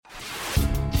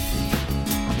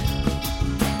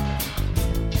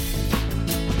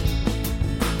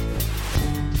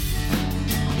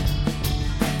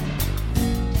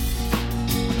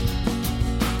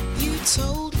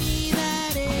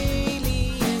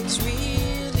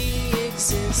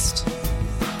exist.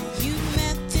 You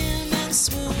met them and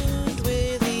swooned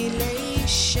with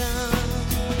elation.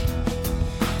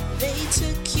 They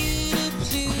took you to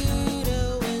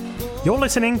Pluto and You're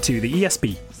listening to the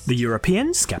ESP, the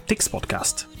European Skeptics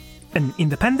Podcast, an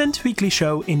independent weekly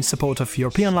show in support of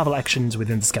European-level actions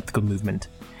within the skeptical movement.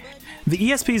 The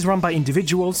ESP is run by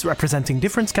individuals representing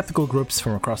different skeptical groups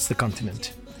from across the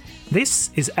continent. This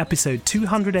is episode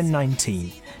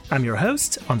 219. I'm your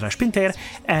host, András Pintér,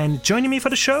 and joining me for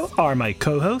the show are my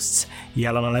co-hosts,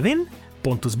 Jelena Levin,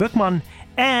 Pontus Böckman,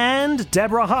 and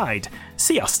Deborah Hyde.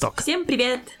 Sziasztok! Всем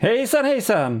привет! Hejsan,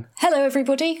 hejsan! Hello,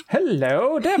 everybody.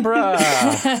 Hello, Deborah!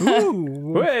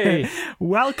 Ooh. Hey.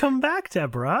 Welcome back,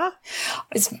 Deborah.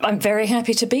 I'm very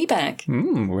happy to be back.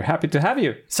 We're happy to have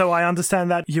you. So I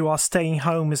understand that you are staying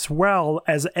home as well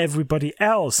as everybody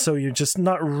else, so you're just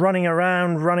not running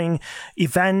around, running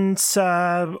events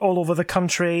all over the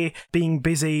country, being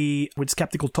busy with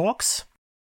skeptical talks?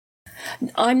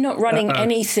 I'm not running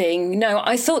anything. No,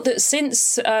 I thought that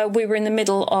since we were in the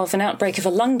middle of an outbreak of a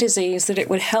lung disease, that it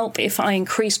would help if I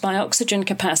increased my oxygen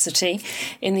capacity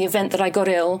in the event that I got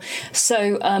ill.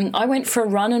 So I went for a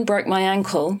run and broke my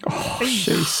ankle. Oh,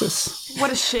 Jesus.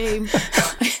 What a shame.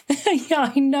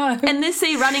 Yeah, I know. And they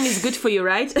say running is good for you,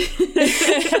 right?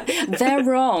 They're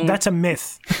wrong. That's a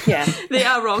myth. Yeah. They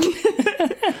are wrong.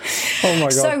 Oh, my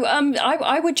God. So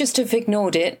I would just have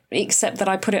ignored it, except that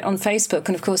I put it on Facebook.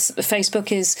 And, of course,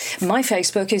 my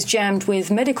Facebook is jammed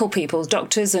with medical people,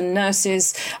 doctors and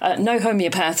nurses, no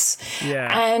homeopaths. Yeah.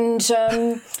 And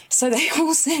so they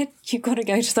all said, you've got to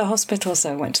go to the hospital.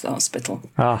 So I went to the hospital.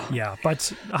 Yeah,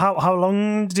 but how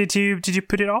long did you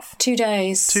put it off? 2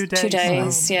 days. 2 days. 2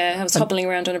 days, yeah. I was hobbling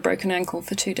around on a broken ankle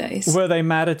for 2 days. Were they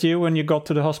mad at you when you got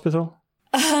to the hospital?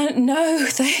 No,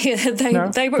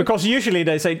 they were... Because usually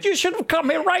they say, you should have come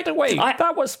here right away.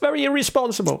 That was very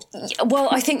irresponsible. Well,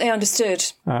 I think they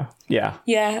understood. Yeah.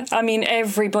 Yeah, I mean,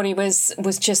 everybody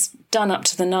was just done up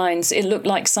to the nines. It looked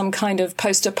like some kind of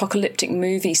post-apocalyptic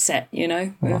movie set, you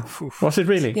know? Was it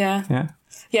really? Yeah.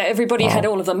 Yeah, everybody had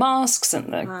all of the masks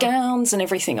and the gowns and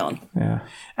everything on. Yeah.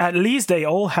 At least they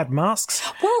all had masks.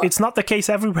 Well, it's not the case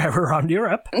everywhere around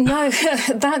Europe. No,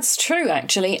 that's true,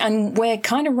 actually. And we're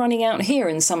kind of running out here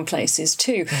in some places,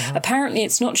 too. Mm-hmm. Apparently,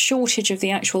 it's not shortage of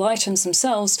the actual items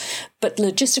themselves, but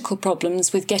logistical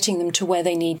problems with getting them to where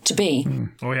they need to be.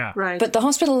 Oh, yeah. Right. But the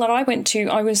hospital that I went to,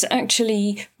 I was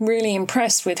actually really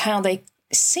impressed with how they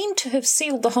seem to have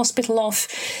sealed the hospital off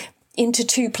into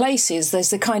two places.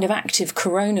 There's the kind of active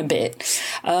corona bit,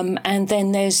 and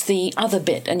then there's the other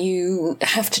bit, and you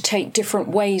have to take different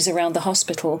ways around the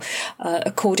hospital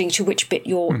according to which bit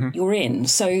you're in.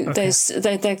 So they're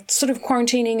sort of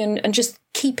quarantining and just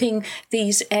keeping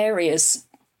these areas,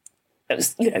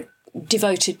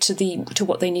 devoted to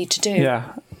what they need to do.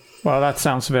 Yeah. Well, that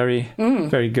sounds very,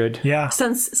 very good. Yeah.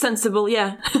 Sensible,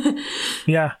 yeah.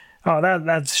 Yeah. Oh,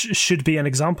 that should be an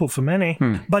example for many.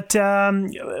 But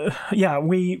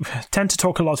we tend to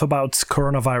talk a lot about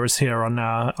coronavirus here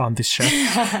on this show.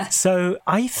 So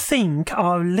I think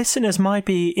our listeners might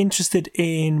be interested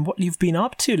in what you've been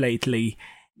up to lately,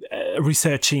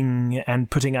 researching and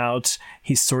putting out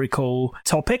historical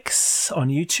topics on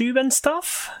YouTube and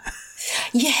stuff.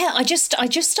 Yeah, I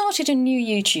just started a new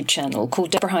YouTube channel called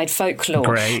Deborah Hyde Folklore.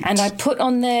 Great. And I put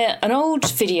on there an old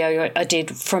video I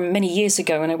did from many years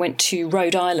ago when I went to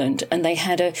Rhode Island, and they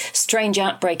had a strange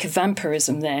outbreak of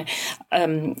vampirism there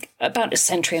about a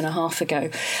century and a half ago.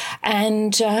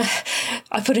 And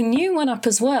I put a new one up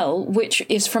as well, which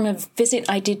is from a visit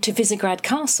I did to Visegrad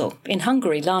Castle in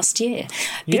Hungary last year.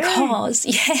 Because,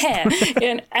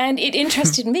 and it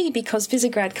interested me because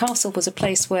Visegrad Castle was a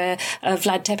place where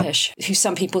Vlad Tepes, who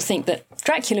some people think that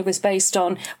Dracula was based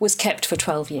on, was kept for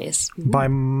 12 years. By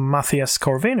Matthias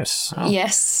Corvinus. Oh.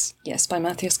 Yes, by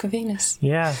Matthias Corvinus.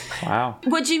 Yeah. Wow.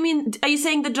 What do you mean? Are you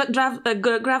saying that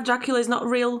Graf Dracula is not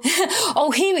real?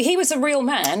 Oh, he was a real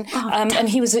man, and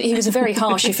he was a very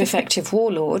harsh, if effective,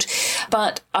 warlord.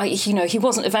 But he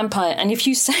wasn't a vampire. And if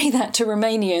you say that to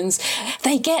Romanians,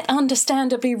 they get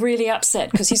understandably really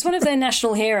upset because he's one of their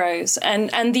national heroes.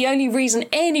 And the only reason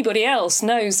anybody else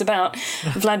knows about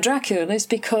Vlad Dracula is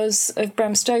because of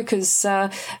Bram Stoker's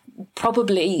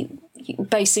probably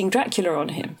basing Dracula on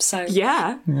him. So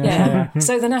yeah.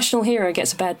 So the national hero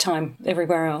gets a bad time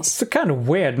everywhere else. It's a kind of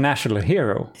weird national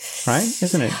hero, right?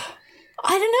 Isn't it?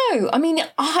 I don't know. I mean,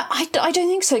 I don't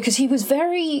think so, because he was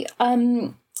very...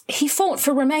 he fought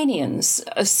for Romanians.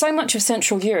 So much of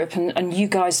Central Europe, and you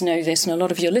guys know this, and a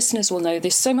lot of your listeners will know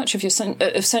this, so much of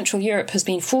of Central Europe has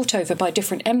been fought over by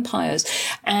different empires.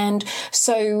 And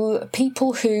so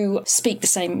people who speak the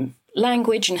same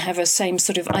language and have a same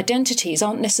sort of identities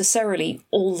aren't necessarily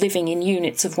all living in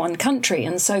units of one country.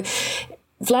 And so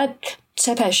Vlad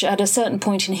Tepes, at a certain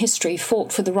point in history,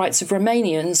 fought for the rights of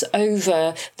Romanians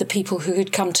over the people who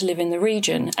had come to live in the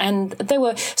region. And they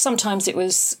were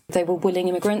willing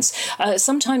immigrants.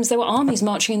 Sometimes there were armies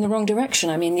marching in the wrong direction.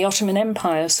 I mean, the Ottoman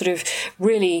Empire sort of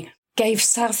really gave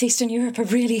southeastern Europe a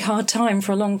really hard time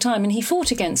for a long time, and he fought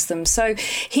against them. So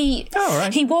he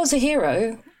was a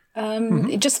hero.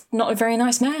 Just not a very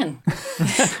nice man.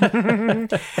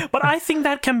 But I think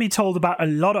that can be told about a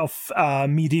lot of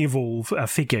medieval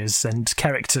figures and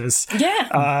characters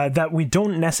that we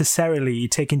don't necessarily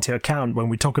take into account when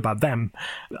we talk about them.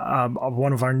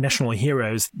 One of our national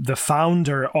heroes, the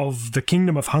founder of the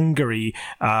Kingdom of Hungary,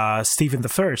 Stephen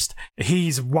I,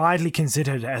 he's widely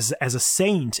considered as a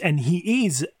saint, and he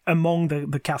is among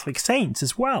the Catholic saints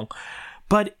as well.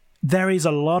 But there is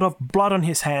a lot of blood on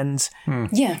his hands,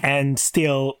 and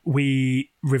still we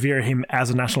revere him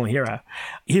as a national hero.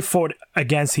 He fought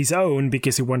against his own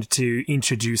because he wanted to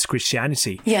introduce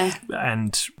Christianity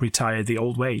and retire the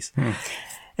old ways.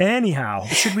 Anyhow,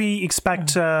 should we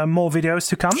expect more videos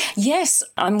to come? Yes,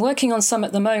 I'm working on some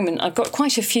at the moment. I've got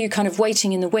quite a few kind of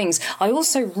waiting in the wings. I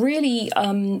also really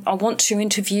I want to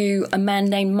interview a man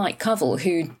named Mike Covell,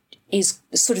 who is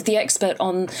sort of the expert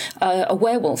on a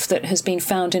werewolf that has been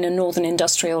found in a northern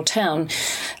industrial town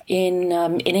in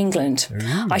England.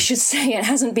 I should say it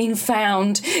hasn't been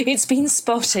found; it's been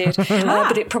spotted,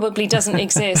 but it probably doesn't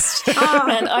exist.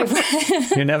 And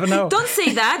you never know. Don't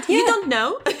say that. You don't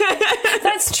know.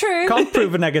 That's true. Can't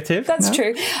prove a negative. That's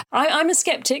true. I'm a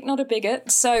skeptic, not a bigot.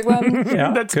 So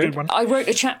that's a good one. I wrote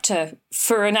a chapter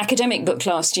for an academic book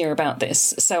last year about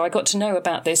this. So I got to know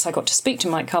about this. I got to speak to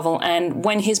Mike Covell, and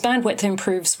when his bandwidth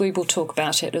improves, we will talk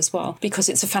about it as well, because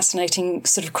it's a fascinating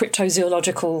sort of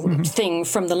cryptozoological thing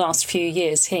from the last few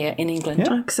years here in England.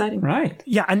 Yeah, exciting. Right.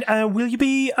 Yeah, and will you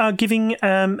be giving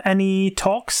any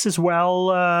talks as well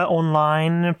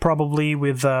online, probably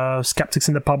with Skeptics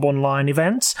in the Pub online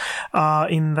events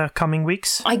in the coming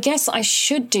weeks? I guess I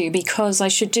should do, because I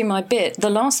should do my bit. The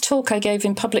last talk I gave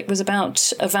in public was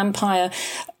about a vampire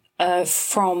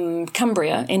from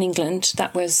Cumbria in England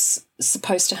that was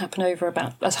supposed to happen over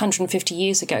about 150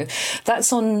 years ago.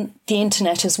 That's on the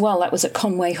internet as well. That was at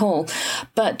Conway Hall.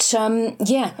 But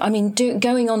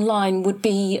going online would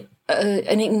be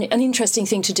an interesting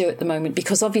thing to do at the moment,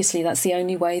 because obviously that's the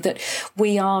only way that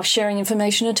we are sharing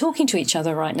information and talking to each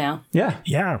other right now.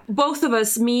 Yeah. Both of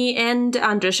us, me and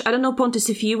Andres, I don't know, Pontus,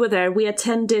 if you were there, we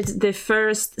attended the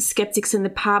first Skeptics in the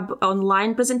Pub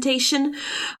online presentation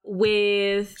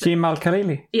with Jim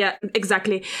Al-Khalili. Yeah,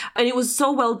 exactly. And it was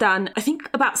so well done. I think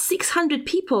about 600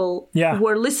 people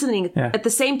were listening at the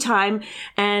same time.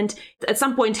 And at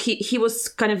some point, he was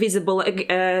kind of visible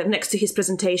next to his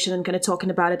presentation and kind of talking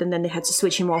about it, and then they had to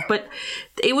switch him off. But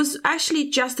it was actually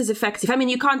just as effective. I mean,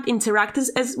 you can't interact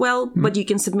as well, but you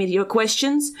can submit your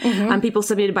questions, and people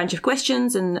submitted a bunch of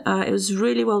questions, and it was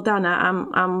really well done.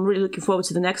 I'm really looking forward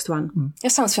to the next one. It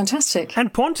sounds fantastic.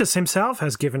 And Pontus himself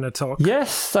has given a talk.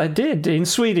 Yes, I did, in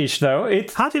Swedish, though.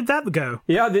 How did that go?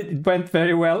 Yeah, it went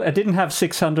very well. I didn't have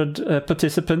 600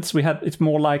 participants. It's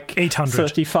more like 800.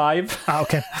 35.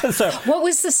 Okay. So what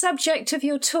was the subject of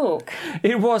your talk?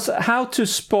 it was how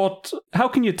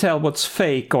can you tell what's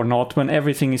fake or not when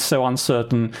everything is so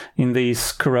uncertain in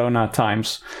these corona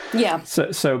times? Yeah.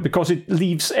 So because it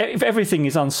leaves, if everything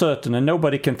is uncertain and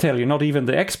nobody can tell you, not even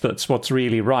the experts, what's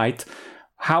really right,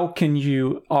 how can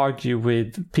you argue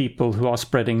with people who are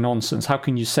spreading nonsense? How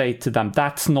can you say to them,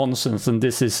 that's nonsense and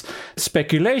this is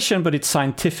speculation, but it's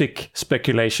scientific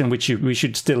speculation, which we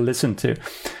should still listen to?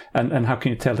 And how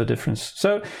can you tell the difference?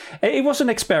 So it was an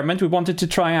experiment. We wanted to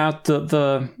try out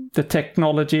the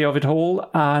technology of it all.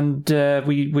 And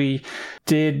we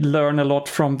did learn a lot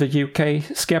from the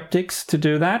UK skeptics to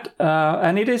do that.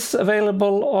 And it is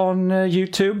available on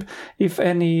YouTube if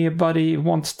anybody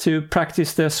wants to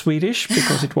practice their Swedish,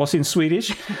 because it was in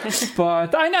Swedish.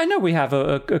 But I know we have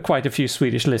quite a few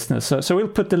Swedish listeners. So we'll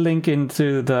put the link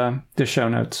into the show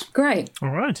notes. Great.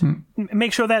 All right.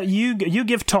 Make sure that you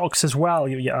give talks as well,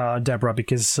 Deborah,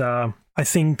 because I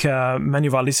think many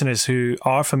of our listeners who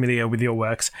are familiar with your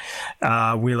works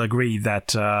will agree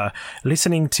that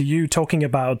listening to you talking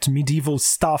about medieval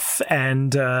stuff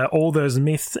and all those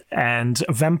myths and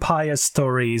vampire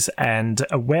stories and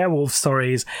werewolf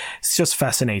stories, it's just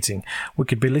fascinating. We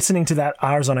could be listening to that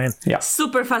hours on end. Yeah.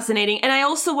 Super fascinating. And I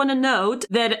also want to note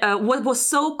that what was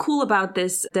so cool about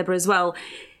this, Deborah, as well,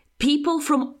 people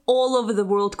from all over the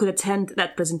world could attend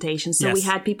that presentation. So we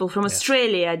had people from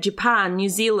Australia, Japan, New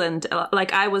Zealand,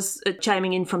 like I was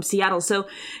chiming in from Seattle. So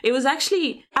it was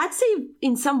actually, I'd say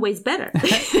in some ways better.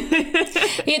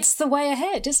 It's the way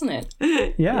ahead, isn't it?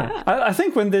 Yeah. I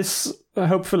think when this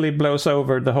hopefully blows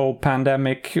over, the whole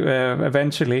pandemic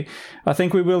eventually, I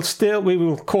think we will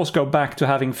of course go back to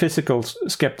having physical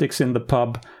skeptics in the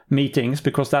pub meetings,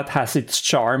 because that has its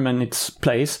charm and its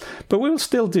place, but we will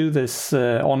still do this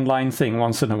online thing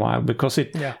once in a while, because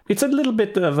it's a little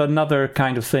bit of another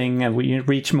kind of thing, and we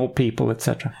reach more people,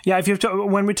 etc. Yeah,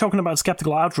 when we're talking about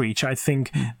skeptical outreach, I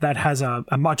think that has a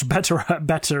much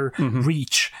better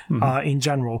reach in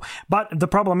general. But the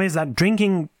problem is that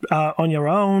drinking on your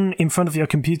own in front of your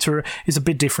computer is a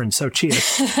bit different, so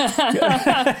cheers.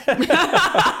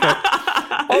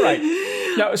 All right.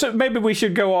 Now, so maybe we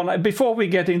should go on. Before we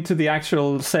get into the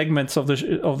actual segments of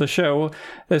the show,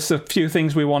 there's a few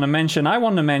things we want to mention. I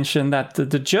want to mention that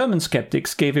the German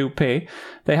skeptics, GWP,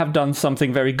 they have done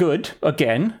something very good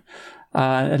again.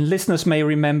 And listeners may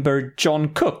remember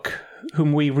John Cook,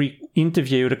 whom we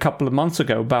interviewed a couple of months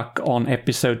ago, back on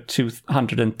episode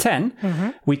 210.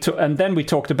 And then we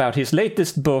talked about his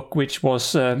latest book, which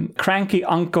was Cranky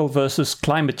Uncle versus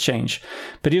Climate Change.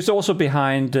 But he's also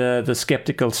behind the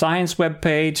Skeptical Science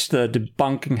webpage, the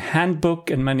Debunking Handbook,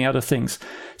 and many other things.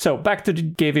 So back to the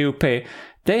GWP.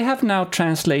 They have now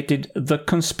translated the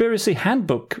Conspiracy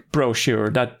Handbook brochure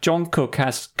that John Cook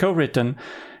has co-written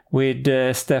with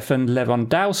Stefan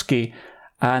Lewandowski.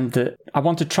 And I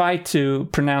want to try to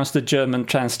pronounce the German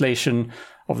translation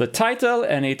of the title,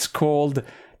 and it's called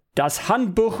Das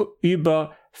Handbuch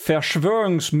über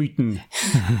Verschwörungsmythen.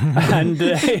 And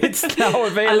it's now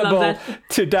available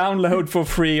to download for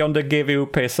free on the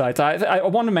GWP site. I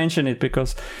want to mention it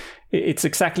because it's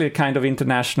exactly the kind of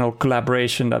international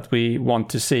collaboration that we want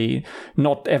to see.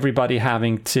 Not everybody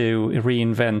having to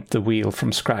reinvent the wheel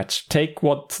from scratch. Take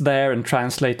what's there and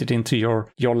translate it into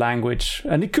your language.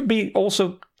 And it could be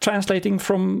also translating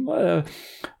from,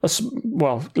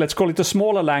 let's call it a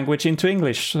smaller language into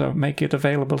English. So make it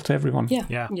available to everyone.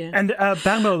 Yeah. And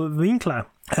Barbara Winkler,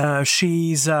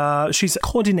 she's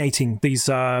coordinating these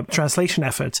translation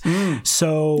efforts.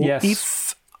 So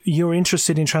if you're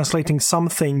interested in translating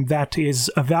something that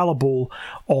is available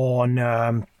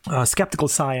on Skeptical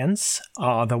Science,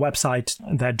 the website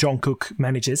that John Cook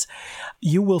manages,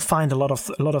 you will find a lot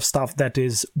of stuff that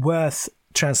is worth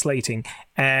translating,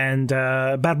 and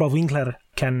Barbara Winkler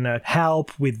can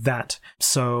help with that.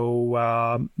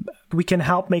 So we can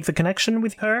help make the connection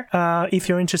with her if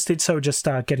you're interested. So just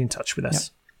get in touch with us.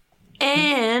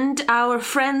 And our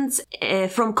friends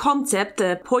from Concept,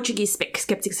 the Portuguese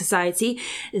Skeptic Society,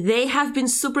 they have been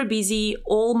super busy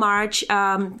all March,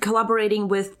 collaborating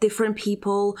with different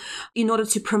people in order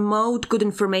to promote good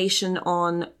information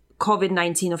on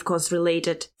COVID-19, of course,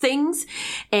 related things.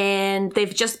 And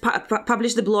they've just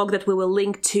published the blog that we will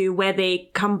link to, where they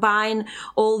combine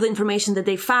all the information that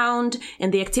they found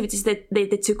and the activities that they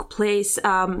took place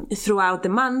throughout the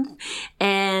month,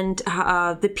 and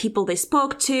the people they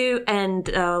spoke to, and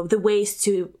the ways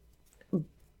to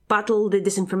battle the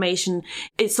disinformation.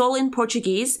 It's all in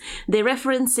Portuguese. They're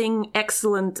referencing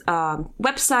excellent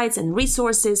websites and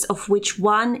resources, of which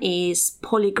one is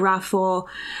Poligrafo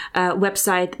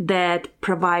website that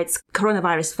provides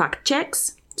coronavirus fact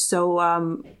checks.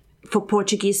 So for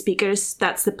Portuguese speakers,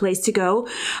 that's the place to go.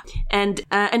 And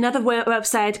another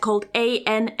website called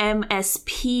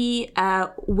ANMSP,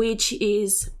 which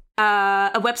is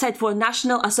a website for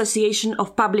National Association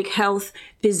of Public Health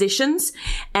Physicians.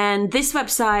 And this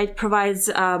website provides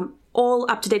all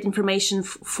up-to-date information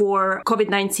for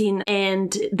COVID-19,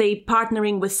 and they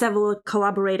partnering with several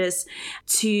collaborators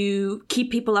to keep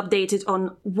people updated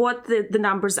on what the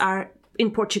numbers are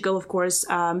in Portugal, of course.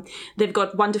 They've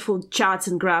got wonderful charts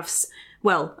and graphs.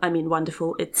 Well, I mean,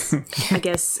 wonderful. It's, I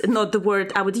guess, not the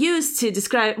word I would use to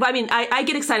describe. I mean, I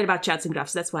get excited about charts and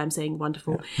graphs. That's why I'm saying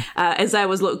wonderful. As I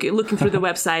was looking through the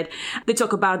website, they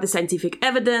talk about the scientific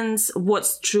evidence,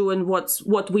 what's true and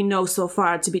what we know so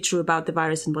far to be true about the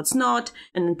virus and what's not,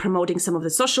 and promoting some of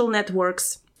the social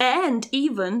networks, and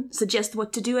even suggest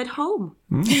what to do at home,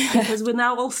 because we're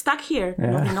now all stuck here.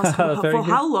 For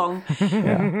how long?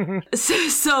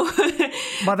 So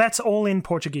but that's all in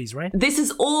Portuguese, right? This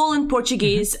is all in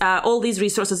Portuguese. All these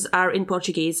resources are in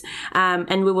Portuguese,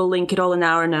 and we will link it all in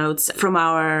our notes from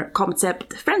our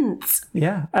Concept friends.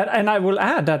 Yeah, and I will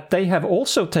add that they have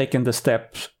also taken the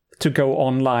step to go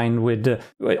online with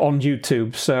on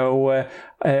YouTube. So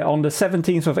on the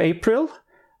 17th of April,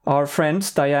 our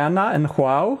friends Diana and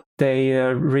Joao, they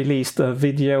released a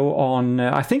video on,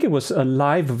 I think it was a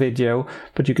live video,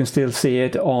 but you can still see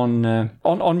it on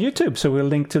YouTube. So we'll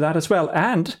link to that as well.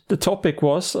 And the topic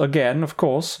was, again, of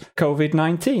course,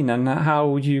 COVID-19 and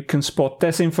how you can spot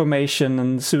disinformation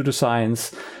and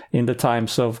pseudoscience in the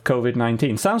times of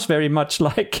COVID-19. Sounds very much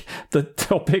like the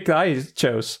topic I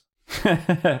chose.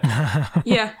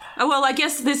 Yeah. Well, I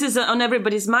guess this is on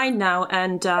everybody's mind now.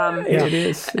 And it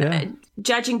is. Yeah.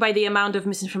 Judging by the amount of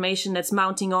misinformation that's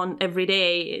mounting on every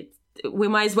day, we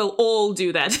might as well all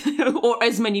do that, or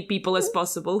as many people as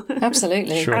possible.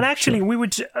 Absolutely. Sure, and actually, we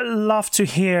would love to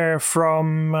hear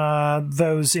from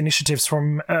those initiatives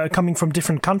from coming from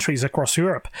different countries across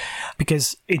Europe,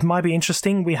 because it might be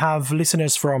interesting. We have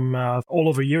listeners from all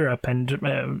over Europe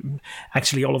and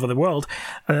actually all over the world.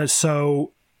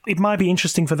 So it might be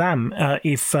interesting for them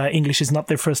if English is not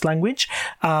their first language.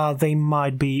 They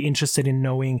might be interested in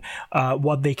knowing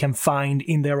what they can find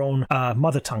in their own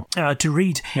mother tongue to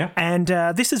read. Yeah. And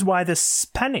this is why the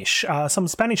Spanish, some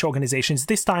Spanish organizations,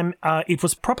 this time it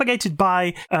was propagated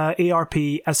by ARP,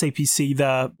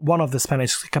 SAPC, one of the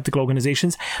Spanish skeptical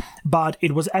organizations, but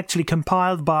it was actually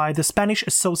compiled by the Spanish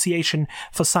Association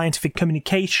for Scientific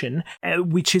Communication,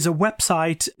 which is a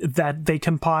website that they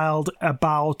compiled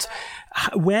about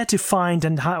where to find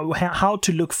and how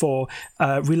to look for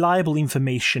reliable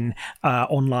information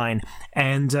online,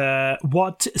 and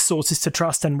what sources to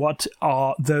trust and what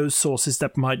are those sources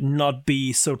that might not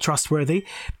be so trustworthy.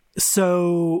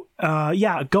 So,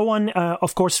 go on.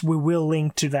 Of course, we will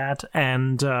link to that,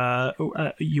 and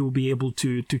you'll be able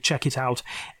to check it out.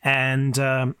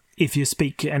 And if you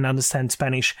speak and understand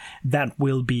Spanish, that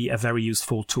will be a very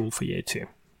useful tool for you too.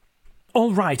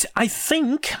 All right, I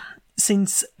think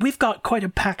since we've got quite a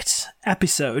packed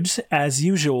episode, as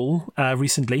usual,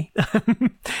 recently,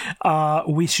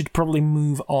 we should probably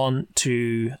move on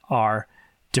to our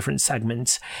different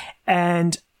segments.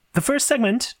 And the first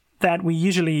segment that we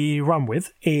usually run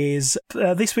with is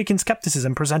This Week in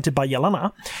Skepticism, presented by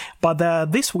Jelena.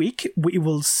 But this week, we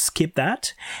will skip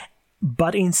that.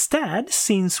 But instead,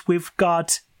 since we've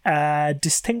got a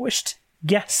distinguished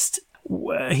guest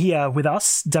here with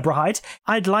us, Deborah Hyde,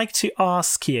 I'd like to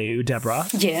ask you, Deborah,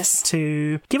 yes,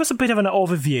 to give us a bit of an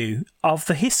overview of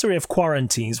the history of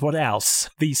quarantines. What else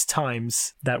these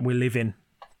times that we live in?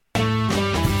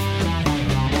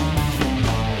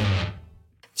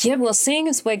 Yeah, well, seeing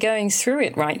as we're going through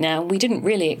it right now, we didn't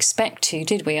really expect to,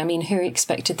 did we? I mean, who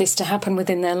expected this to happen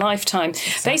within their lifetime?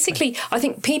 Exactly. Basically, I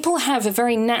think people have a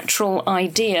very natural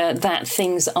idea that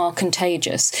things are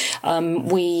contagious.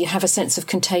 We have a sense of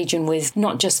contagion with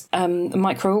not just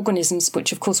microorganisms,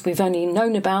 which, of course, we've only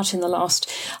known about in the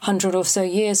last 100 or so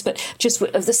years, but just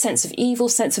of the sense of evil,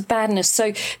 sense of badness.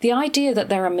 So the idea that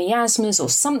there are miasmas or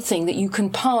something that you can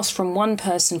pass from one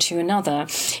person to another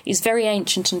is very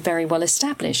ancient and very well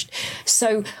established.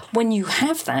 So when you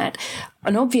have that,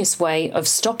 an obvious way of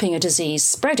stopping a disease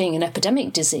spreading, an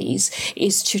epidemic disease,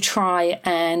 is to try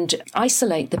and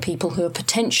isolate the people who are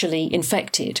potentially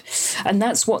infected. And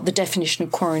that's what the definition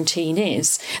of quarantine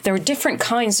is. There are different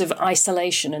kinds of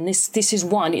isolation, and this is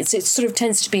one. It sort of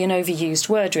tends to be an overused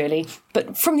word, really.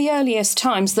 But from the earliest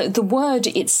times, the word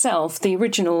itself, the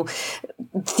original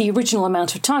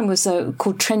amount of time was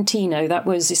called Trentino. That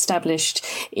was established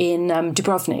in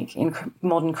Dubrovnik, in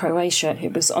modern Croatia.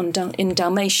 It was in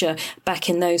Dalmatia back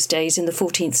in those days, in the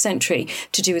 14th century,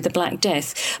 to do with the Black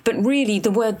Death. But really,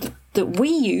 the word that we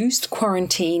used,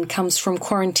 quarantine, comes from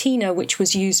quarantina, which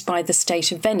was used by the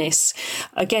state of Venice,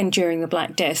 again during the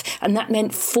Black Death, and that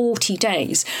meant 40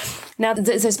 days. Now,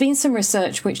 there's been some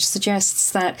research which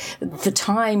suggests that the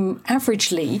time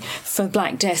averagely for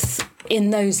Black Death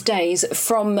in those days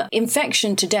from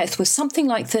infection to death was something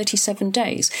like 37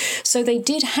 days. So they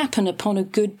did happen upon a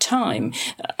good time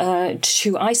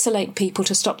to isolate people,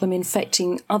 to stop them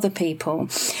infecting other people.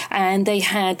 And they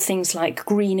had things like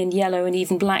green and yellow and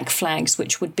even black flags,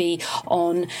 which would be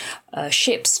on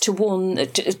ships to warn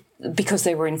because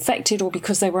they were infected or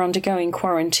because they were undergoing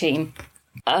quarantine.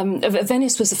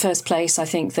 Venice was the first place, I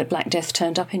think, that Black Death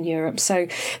turned up in Europe. So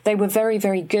they were very,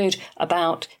 very good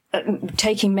about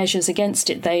taking measures against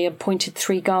it. They appointed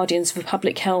 3 guardians for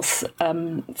public health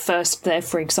first there,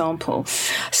 for example.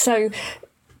 So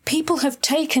people have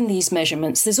taken these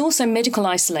measurements. There's also medical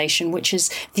isolation, which is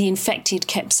the infected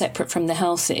kept separate from the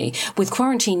healthy. With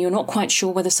quarantine, you're not quite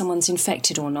sure whether someone's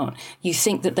infected or not. You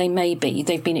think that they may be.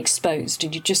 They've been exposed,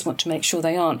 and you just want to make sure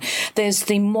they aren't. There's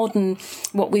the modern,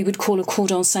 what we would call a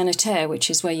cordon sanitaire, which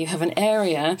is where you have an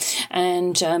area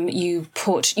and you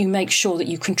make sure that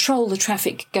you control the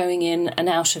traffic going in and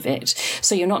out of it.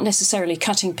 So you're not necessarily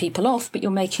cutting people off, but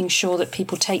you're making sure that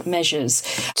people take measures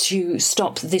to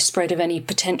stop the spread of any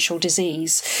potential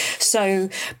disease. So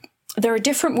there are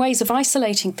different ways of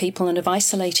isolating people and of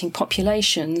isolating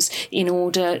populations in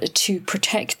order to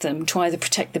protect them, to either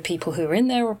protect the people who are in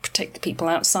there or protect the people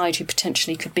outside who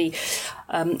potentially could be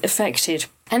affected.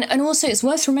 And also it's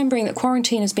worth remembering that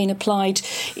quarantine has been applied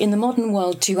in the modern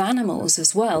world to animals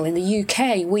as well. In the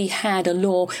UK, we had a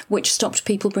law which stopped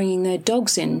people bringing their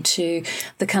dogs into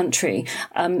the country,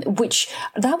 which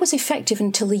that was effective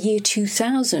until the year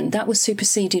 2000. That was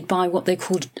superseded by what they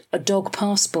called a dog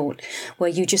passport, where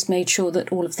you just made sure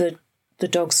that all of the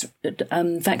dogs'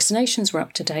 vaccinations were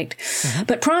up to date. Mm-hmm.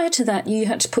 But prior to that, you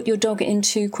had to put your dog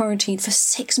into quarantine for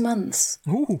 6 months.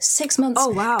 Ooh. 6 months. Oh,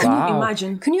 wow.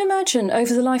 Can you imagine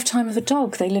over the lifetime of a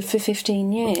dog? They live for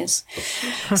 15 years.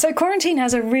 So quarantine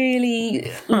has a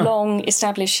really long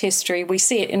established history. We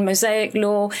see it in Mosaic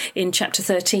law in chapter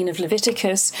 13 of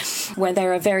Leviticus, where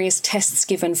there are various tests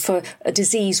given for a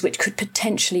disease which could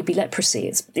potentially be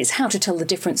leprosy. It's how to tell the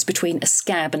difference between a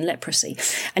scab and leprosy.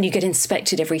 And you get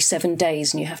inspected every 7 days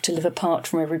and you have to live apart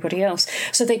from everybody else.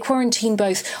 So they quarantine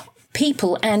both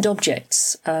people and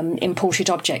objects, imported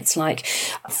objects like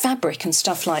fabric and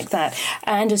stuff like that.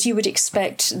 And as you would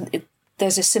expect,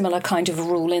 there's a similar kind of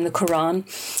rule in the Quran,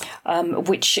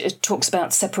 which talks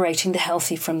about separating the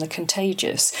healthy from the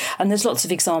contagious. And there's lots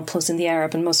of examples in the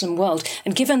Arab and Muslim world.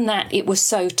 And given that it was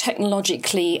so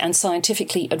technologically and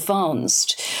scientifically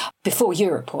advanced before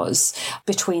Europe was,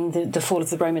 between the fall of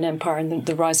the Roman Empire and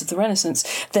the rise of the Renaissance,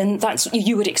 then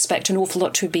you would expect an awful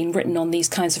lot to have been written on these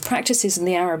kinds of practices in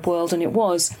the Arab world, and it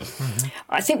was. Mm-hmm.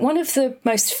 I think one of the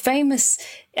most famous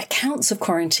accounts of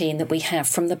quarantine that we have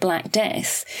from the Black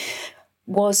Death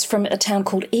was from a town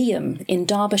called Eyam in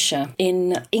Derbyshire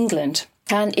in England.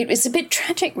 And it was a bit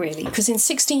tragic, really, because in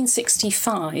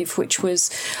 1665, which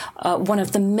was one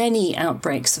of the many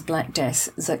outbreaks of Black Death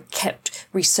that kept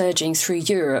resurging through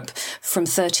Europe from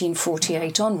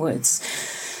 1348 onwards,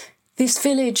 this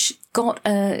village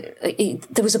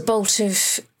there was a bolt of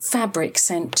fabric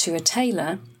sent to a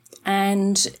tailor,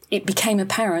 and it became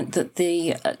apparent that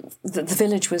the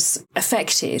village was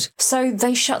affected. So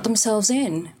they shut themselves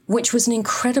in, which was an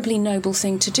incredibly noble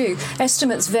thing to do.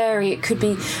 Estimates vary. It could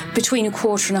be between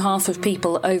 250 of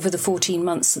people over the 14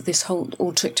 months that this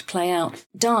all took to play out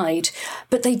died.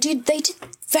 But they did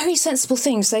very sensible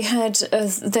things. They had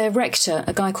their rector,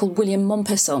 a guy called William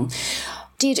Mompesson,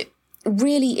 did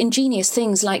really ingenious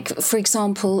things, like, for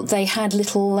example, they had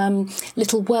little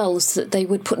wells that they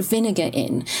would put vinegar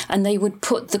in, and they would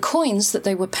put the coins that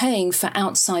they were paying for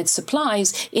outside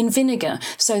supplies in vinegar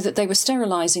so that they were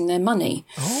sterilising their money.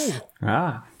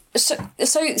 So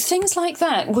things like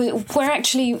that were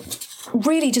actually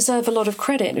really deserve a lot of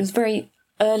credit. It was a very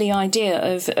early idea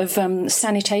of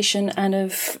sanitation and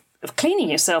of cleaning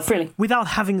yourself, really. Without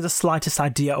having the slightest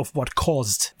idea of what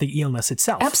caused the illness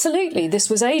itself. Absolutely. This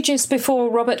was ages before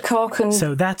Robert Koch and...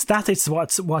 So that is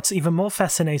what's even more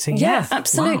fascinating. Yeah,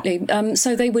 absolutely. Wow.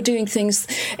 So they were doing things...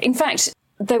 In fact,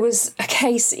 there was a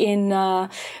case in... there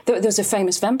was a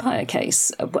famous vampire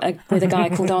case with a guy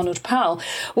called Arnold Powell,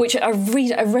 which I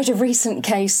read a recent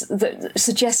case that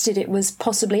suggested it was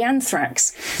possibly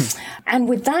anthrax. And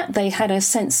with that, they had a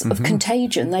sense of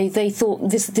contagion. They thought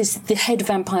the head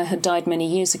vampire had died many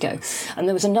years ago, and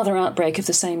there was another outbreak of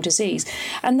the same disease.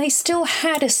 And they still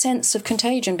had a sense of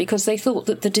contagion because they thought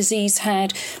that the disease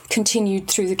had continued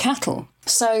through the cattle.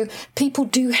 So people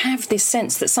do have this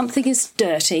sense that something is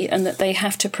dirty and that they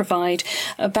have to provide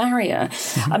a barrier.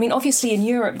 I mean, obviously in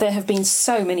Europe, there have been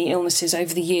so many illnesses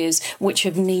over the years which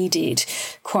have needed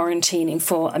quarantining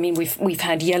for. I mean, we've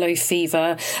had yellow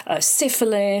fever,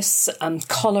 syphilis,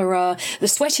 cholera, the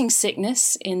sweating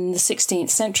sickness in the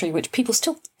 16th century, which people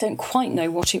still don't quite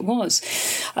know what it was.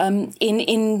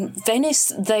 In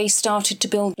Venice, they started to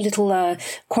build little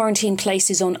quarantine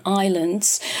places on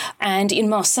islands. And in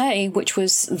Marseille, which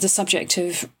was the subject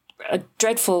of a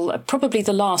dreadful, probably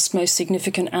the last most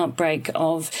significant outbreak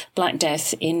of Black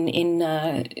Death in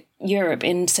Europe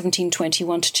in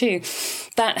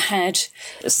 1721-2, that had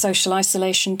social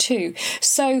isolation too.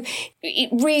 So it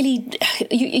really,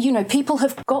 you know, people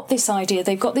have got this idea,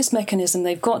 they've got this mechanism,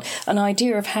 they've got an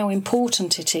idea of how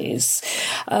important it is.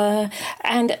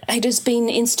 And it has been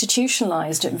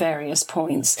institutionalized at various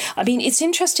points. I mean, it's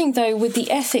interesting, though, with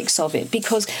the ethics of it,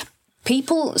 because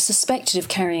people suspected of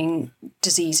carrying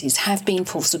diseases have been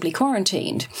forcibly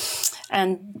quarantined.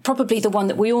 And probably the one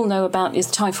that we all know about is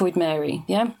Typhoid Mary,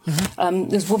 yeah? Mm-hmm.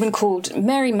 There's a woman called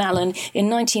Mary Mallon in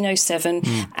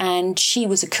 1907, and she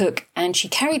was a cook, and she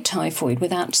carried typhoid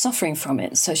without suffering from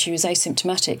it, so she was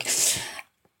asymptomatic.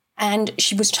 And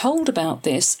she was told about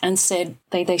this and said,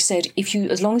 they said,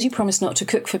 as long as you promise not to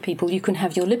cook for people, you can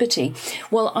have your liberty.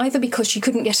 Well, either because she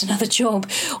couldn't get another job,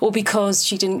 or because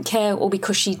she didn't care, or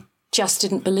because she just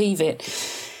didn't believe it,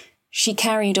 she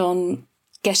carried on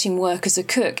getting work as a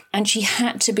cook, and she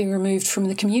had to be removed from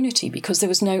the community because there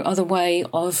was no other way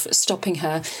of stopping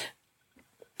her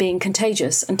being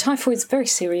contagious. And typhoid is a very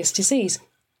serious disease.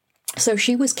 So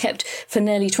she was kept for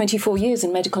nearly 24 years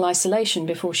in medical isolation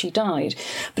before she died.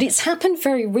 But it's happened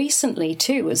very recently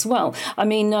too, as well. I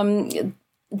mean, you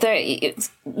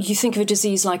think of a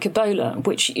disease like Ebola,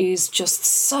 which is just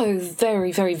so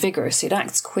very, very vigorous. It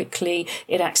acts quickly,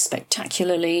 it acts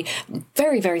spectacularly,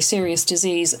 very, very serious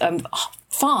disease,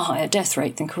 far higher death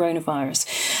rate than coronavirus.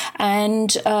 And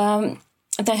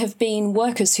there have been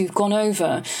workers who've gone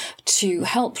over to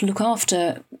help look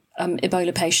after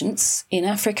Ebola patients in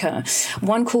Africa.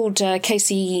 One called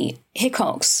Casey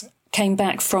Hickox came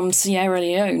back from Sierra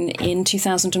Leone in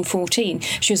 2014.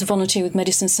 She was a volunteer with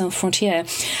Médecins Sans Frontières,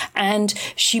 and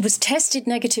she was tested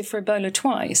negative for Ebola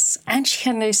twice, and she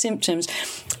had no symptoms.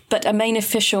 But a Maine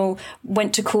official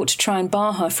went to court to try and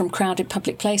bar her from crowded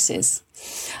public places.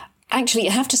 Actually,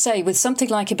 I have to say, with something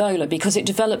like Ebola, because it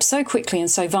develops so quickly and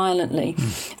so violently,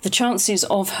 the chances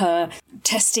of her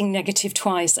testing negative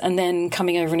twice and then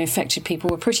coming over and infected people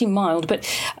were pretty mild. But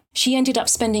she ended up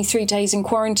spending 3 days in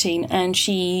quarantine, and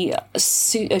she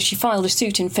filed a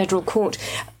suit in federal court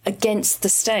against the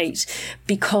state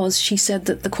because she said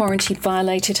that the quarantine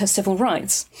violated her civil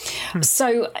rights.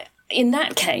 So in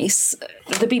that case,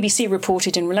 the BBC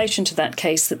reported in relation to that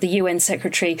case that the UN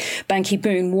Secretary Ban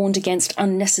Ki-moon warned against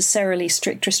unnecessarily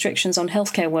strict restrictions on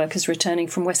healthcare workers returning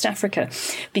from West Africa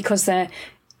because their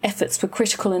efforts were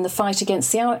critical in the fight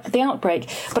against the outbreak.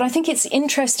 But I think it's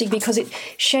interesting because it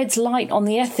sheds light on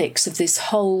the ethics of this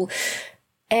whole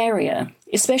area,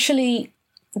 especially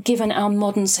given our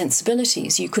modern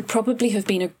sensibilities. You could probably have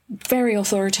been a very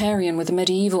authoritarian with a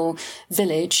medieval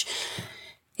village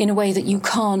in a way that you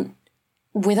can't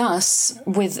with us,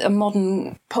 with a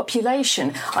modern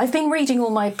population. I've been reading all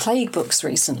my plague books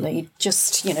recently,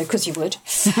 just, because you would.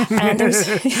 And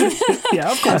yeah,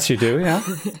 of course you do, yeah.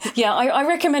 Yeah, I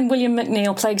recommend William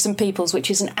McNeill, Plagues and Peoples, which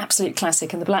is an absolute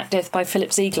classic, and The Black Death by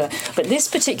Philip Ziegler. But this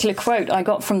particular quote I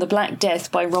got from The Black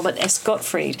Death by Robert S.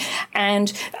 Gottfried.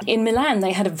 And in Milan,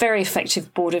 they had a very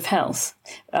effective board of health.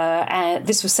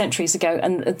 This was centuries ago,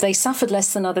 and they suffered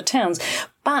less than other towns.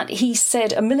 But he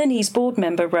said, a Milanese board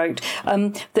member wrote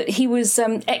that he was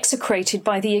execrated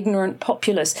by the ignorant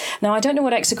populace. Now, I don't know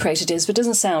what execrated is, but it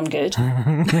doesn't sound good.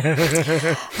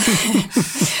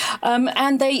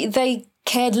 And they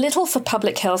cared little for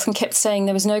public health and kept saying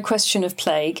there was no question of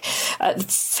plague.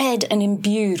 Fed and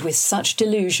imbued with such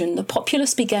delusion, the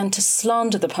populace began to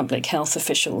slander the public health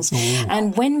officials. Ooh.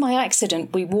 And when by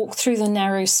accident we walked through the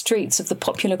narrow streets of the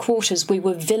popular quarters, we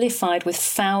were vilified with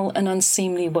foul and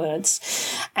unseemly words,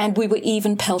 and we were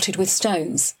even pelted with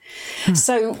stones.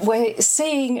 So we're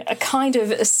seeing a kind of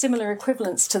a similar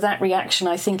equivalence to that reaction,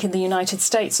 I think, in the United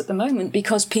States at the moment,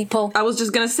 because people... I was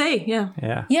just going to say,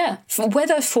 yeah. Yeah,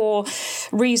 whether for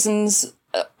reasons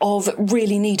of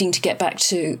really needing to get back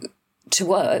to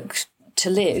work, to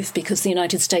live, because the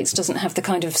United States doesn't have the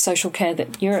kind of social care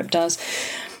that Europe does,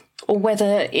 or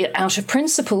whether out of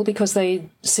principle, because they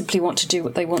simply want to do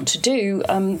what they want to do,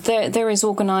 there is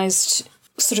organised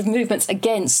sort of movements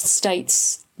against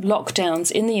states'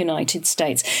 lockdowns in the United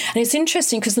States. And it's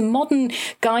interesting because the modern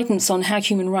guidance on how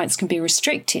human rights can be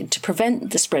restricted to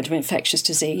prevent the spread of infectious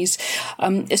disease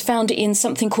is found in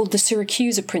something called the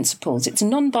Syracuse Principles. It's a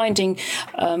non-binding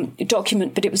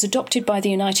document, but it was adopted by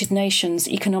the United Nations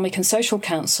Economic and Social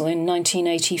Council in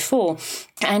 1984.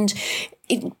 And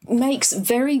it makes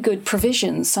very good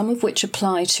provisions, some of which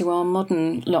apply to our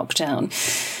modern lockdown.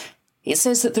 It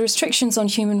says that the restrictions on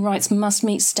human rights must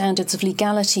meet standards of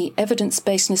legality,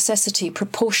 evidence-based necessity,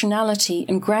 proportionality,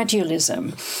 and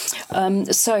gradualism.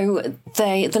 So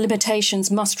the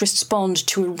limitations must respond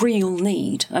to a real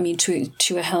need,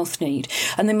 to a health need,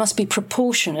 and they must be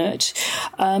proportionate,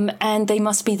 and they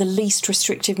must be the least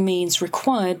restrictive means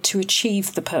required to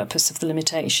achieve the purpose of the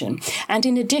limitation. And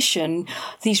in addition,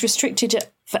 these restricted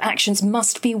actions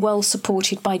must be well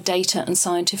supported by data and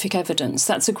scientific evidence.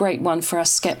 That's a great one for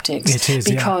us skeptics. It is,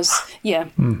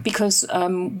 because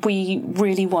we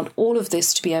really want all of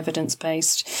this to be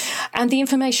evidence-based. And the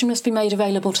information must be made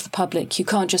available to the public. You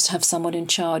can't just have someone in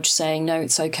charge saying, no,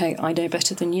 it's okay, I know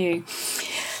better than you.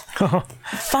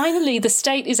 Finally, the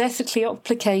state is ethically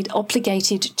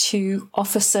obligated to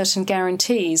offer certain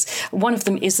guarantees. One of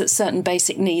them is that certain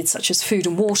basic needs, such as food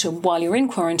and water, while you're in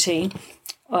quarantine,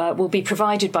 will be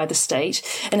provided by the state.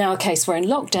 In our case, we're in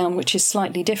lockdown, which is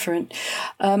slightly different.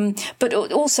 But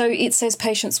also, it says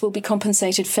patients will be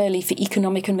compensated fairly for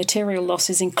economic and material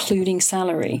losses, including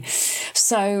salary.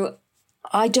 So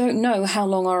I don't know how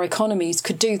long our economies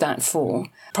could do that for.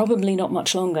 Probably not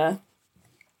much longer.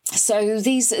 So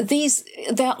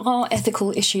there are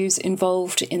ethical issues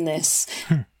involved in this.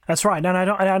 That's right. And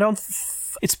I don't.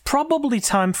 It's probably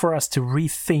time for us to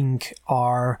rethink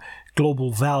our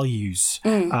global values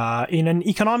in an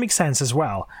economic sense as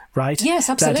well, right? Yes,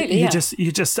 absolutely.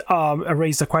 You just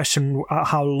raised the question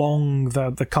how long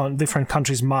the different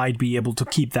countries might be able to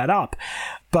keep that up.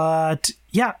 But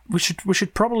yeah, we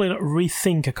should probably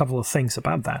rethink a couple of things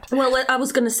about that. Well, I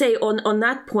was going to say on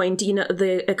that point,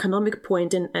 the economic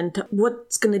point and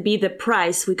what's going to be the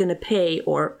price we're going to pay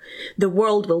or the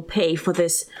world will pay for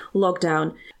this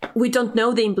lockdown. We don't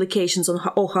know the implications on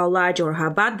how large or how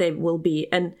bad they will be.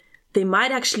 And they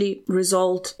might actually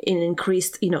result in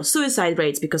increased, suicide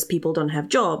rates because people don't have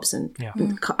jobs and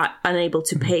unable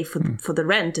to pay for the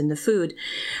rent and the food,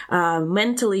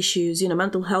 mental issues,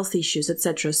 mental health issues,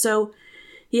 etc. So,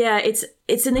 yeah,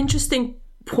 it's an interesting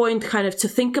point kind of to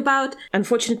think about.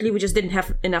 Unfortunately, we just didn't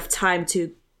have enough time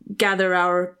to gather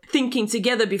our thinking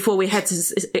together before we had to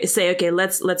say, okay,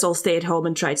 let's all stay at home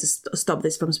and try to stop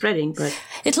this from spreading. But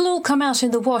it'll all come out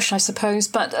in the wash, I suppose.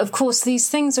 But of course, these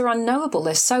things are unknowable.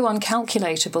 They're so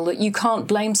uncalculatable that you can't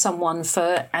blame someone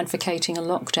for advocating a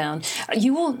lockdown.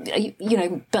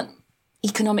 But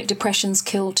economic depressions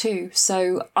kill too.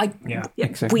 So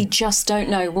we just don't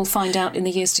know. We'll find out in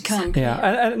the years to come.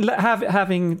 Yeah, and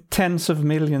having tens of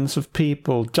millions of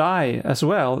people die as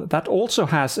well, that also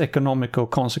has economical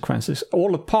consequences.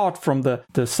 All apart from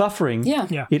the suffering,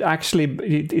 it actually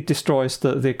it destroys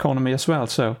the economy as well.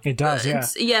 So it does,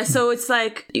 so it's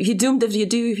like if you're doomed if you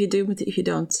do, if you're doomed if you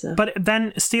don't. So. But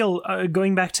then still,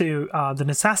 going back to the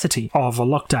necessity of a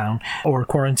lockdown or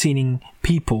quarantining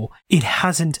people, it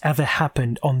hasn't ever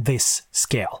happened on this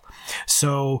scale.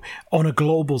 So on a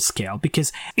global scale,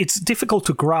 because it's difficult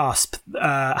to grasp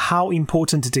how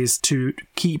important it is to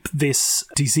keep this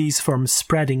disease from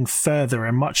spreading further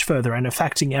and much further and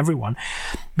affecting everyone,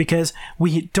 because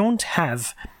we don't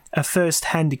have a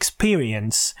first-hand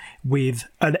experience with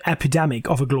an epidemic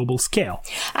of a global scale.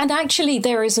 And actually,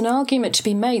 there is an argument to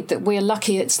be made that we're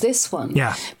lucky it's this one.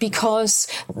 Yeah. Because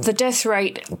the death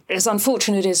rate, as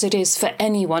unfortunate as it is for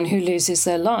anyone who loses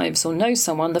their lives or knows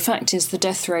someone, the fact is the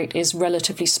death rate is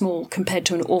relatively small compared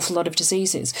to an awful lot of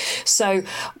diseases. So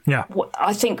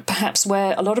I think perhaps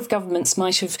where a lot of governments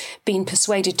might have been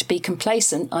persuaded to be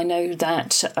complacent, I know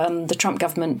that the Trump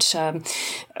government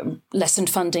lessened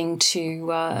funding to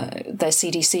their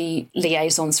CDC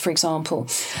liaisons, for example,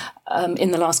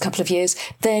 in the last couple of years,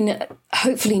 then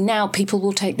hopefully now people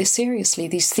will take this seriously.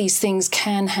 These things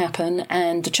can happen,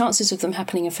 and the chances of them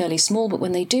happening are fairly small, but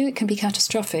when they do, it can be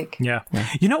catastrophic. Yeah.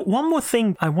 One more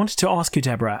thing I wanted to ask you,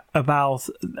 Deborah, about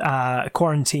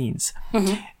quarantines,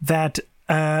 that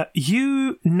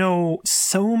you know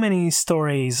so many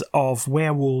stories of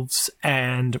werewolves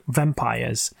and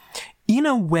vampires. In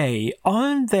a way,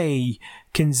 aren't they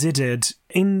considered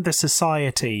in the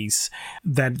societies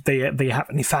that they have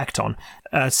an effect on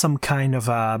some kind of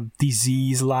a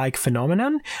disease-like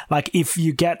phenomenon? Like if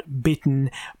you get bitten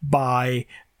by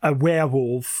a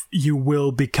werewolf, you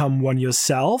will become one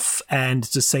yourself, and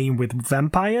the same with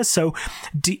vampires. So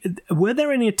were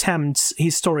there any attempts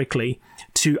historically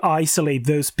to isolate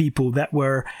those people that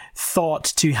were thought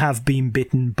to have been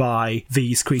bitten by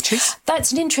these creatures?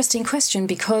 That's an interesting question,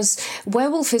 because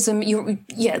werewolfism,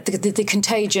 the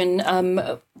contagion,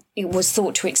 it was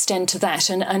thought to extend to that.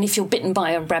 And if you're bitten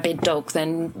by a rabid dog,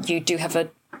 then you do have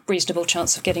a reasonable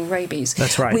chance of getting rabies.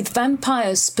 That's right. With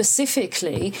vampires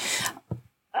specifically,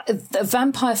 the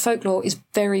vampire folklore is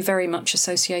very, very much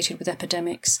associated with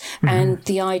epidemics. Mm-hmm. And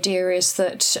the idea is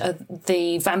that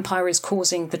the vampire is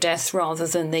causing the death rather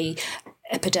than the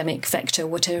epidemic vector,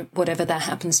 whatever that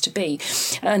happens to be.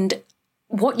 And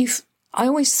I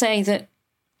always say that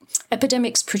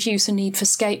epidemics produce a need for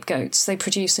scapegoats. They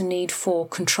produce a need for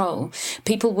control.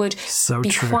 People would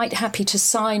be quite happy to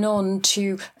sign on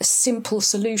to a simple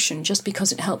solution just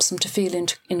because it helps them to feel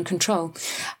in control.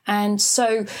 And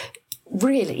so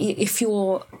really, if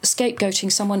you're scapegoating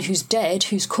someone who's dead,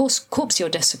 whose corpse you're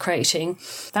desecrating,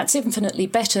 that's infinitely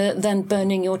better than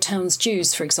burning your town's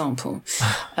Jews, for example.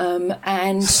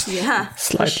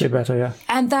 Slightly better, yeah.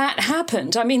 And that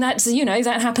happened. I mean,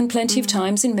 that happened plenty of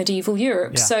times in medieval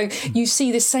Europe. Yeah. So you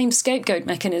see this same scapegoat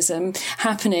mechanism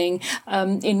happening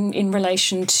in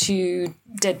relation to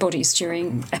dead bodies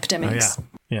during epidemics. Oh,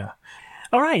 yeah.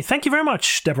 All right. Thank you very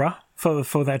much, Deborah,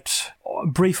 for that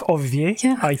brief overview.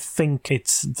 Yeah. I think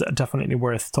it's definitely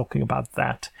worth talking about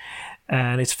that.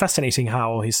 And it's fascinating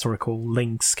how historical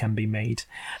links can be made.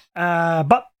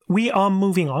 But we are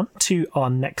moving on to our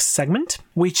next segment,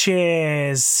 which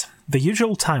is the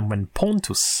usual time when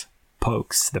Pontus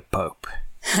pokes the Pope.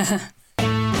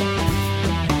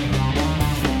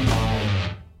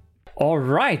 All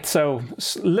right, so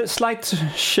slight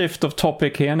shift of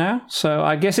topic here now. So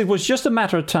I guess it was just a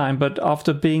matter of time, but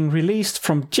after being released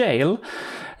from jail,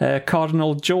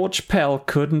 Cardinal George Pell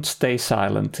couldn't stay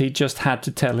silent. He just had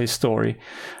to tell his story.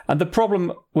 And the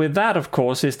problem with that, of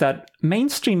course, is that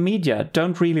mainstream media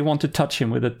don't really want to touch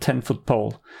him with a 10-foot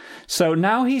pole. So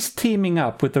now he's teaming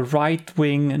up with the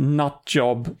right-wing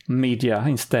nutjob media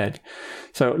instead.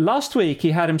 So last week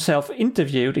he had himself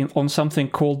interviewed on something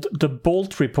called The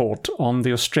Bolt Report on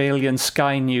the Australian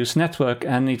Sky News network,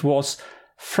 and it was,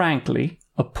 frankly,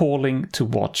 appalling to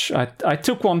watch. I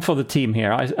took one for the team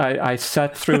here. I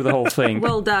sat through the whole thing.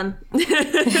 Well done.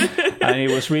 And it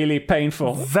was really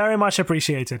painful. Very much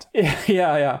appreciated.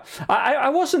 Yeah. I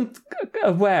wasn't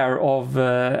aware of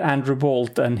Andrew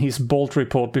Bolt and his Bolt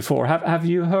Report before. Have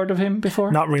you heard of him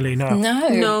before? Not really, no.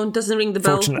 No, doesn't ring the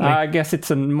bell. Fortunately. I guess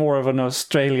it's more of an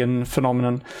Australian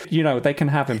phenomenon. They can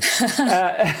have him.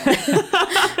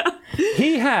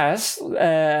 He has,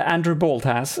 Andrew Bolt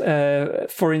has,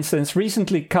 for instance,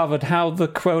 recently covered how the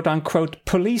quote-unquote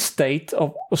police state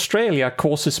of Australia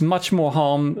causes much more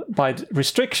harm by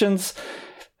restrictions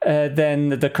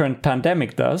than the current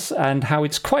pandemic does, and how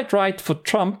it's quite right for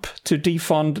Trump to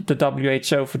defund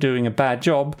the WHO for doing a bad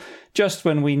job just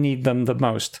when we need them the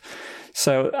most.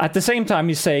 So at the same time,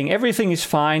 he's saying everything is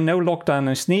fine, no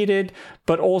lockdown is needed,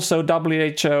 but also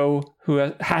WHO,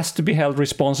 who has to be held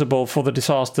responsible for the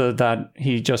disaster that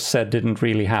he just said didn't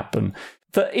really happen.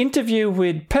 The interview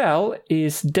with Pell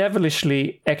is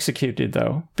devilishly executed,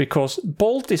 though, because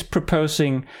Bolt is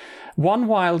proposing one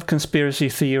wild conspiracy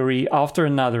theory after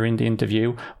another in the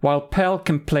interview, while Pell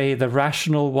can play the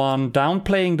rational one,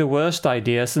 downplaying the worst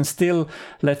ideas and still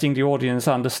letting the audience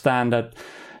understand that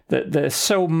there's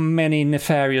so many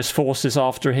nefarious forces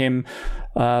after him,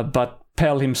 but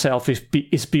Pell himself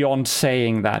is beyond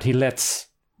saying that. He lets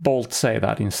Bolt say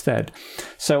that instead.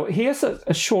 So here's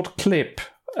a short clip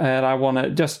that I want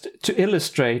to just to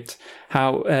illustrate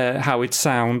how it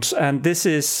sounds. And this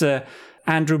is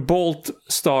Andrew Bolt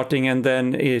starting, and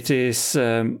then it is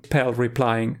Pell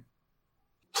replying.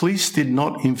 Police did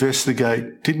not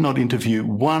interview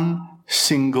one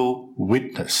single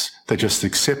witness. They just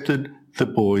accepted the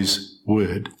boy's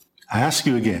word. I ask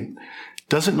you again,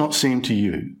 does it not seem to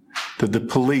you that the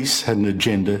police had an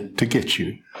agenda to get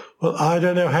you? Well, I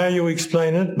don't know how you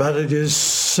explain it, but it is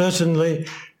certainly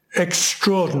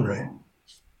extraordinary.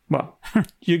 Well,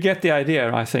 you get the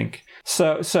idea, I think.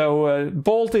 So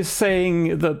Bolt is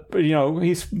saying that,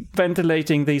 he's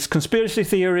ventilating these conspiracy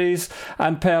theories,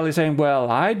 and Pell is saying, well,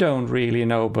 I don't really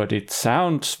know, but it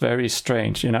sounds very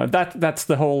strange. That's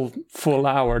the whole full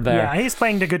hour there. Yeah, he's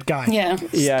playing the good guy. Yeah,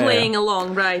 playing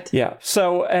along, right. Yeah,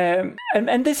 so,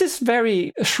 and this is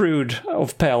very shrewd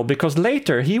of Pell, because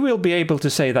later he will be able to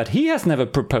say that he has never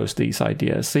proposed these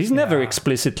ideas. He's never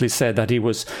explicitly said that he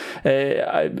was,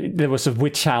 there was a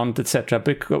witch hunt, etc.,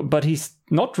 but he's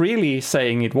not really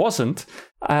saying it wasn't.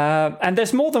 And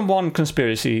there's more than one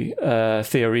conspiracy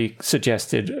theory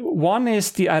suggested. One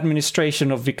is the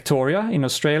administration of Victoria in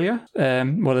Australia,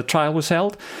 where the trial was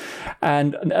held.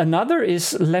 And another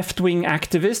is left-wing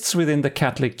activists within the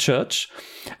Catholic Church.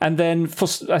 And then,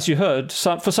 as you heard,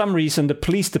 for some reason, the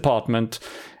police department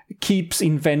keeps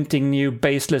inventing new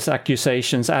baseless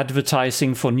accusations,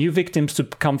 advertising for new victims to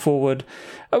come forward,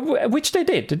 which they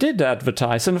did. They did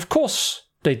advertise, and of course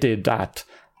they did that.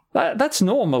 That's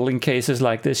normal in cases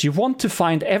like this. You want to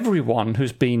find everyone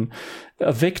who's been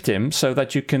a victim so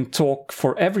that you can talk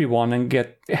for everyone and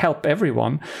help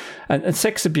everyone. And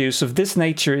sex abuse of this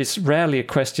nature is rarely a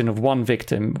question of one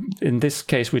victim. In this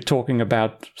case, we're talking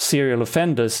about serial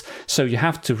offenders, so you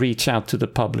have to reach out to the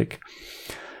public.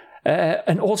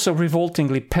 And also,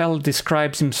 revoltingly, Pell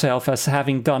describes himself as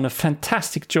having done a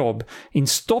fantastic job in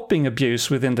stopping abuse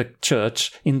within the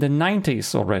church in the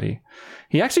 90s already.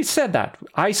 He actually said that.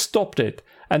 I stopped it.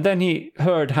 And then he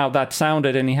heard how that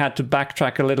sounded and he had to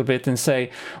backtrack a little bit and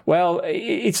say, well,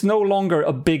 it's no longer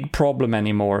a big problem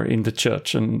anymore in the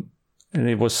church. And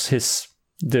it was his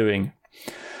doing.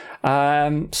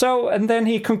 And then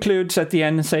he concludes at the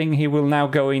end saying he will now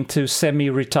go into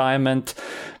semi-retirement,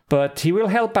 but he will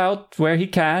help out where he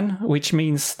can, which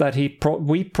means that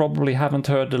we probably haven't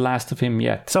heard the last of him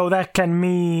yet. So that can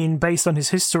mean, based on his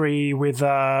history with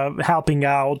helping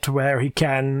out where he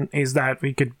can, is that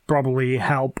we could probably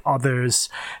help others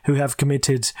who have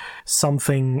committed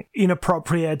something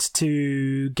inappropriate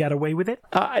to get away with it?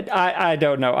 I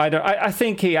don't know. I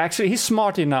think he's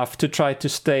smart enough to try to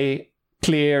stay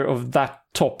clear of that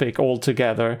topic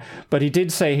altogether, but he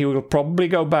did say he will probably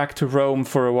go back to Rome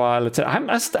for a while.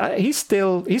 He's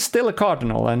still a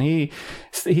cardinal, and he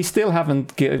still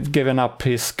haven't given up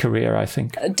his career, I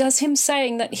think. Does him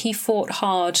saying that he fought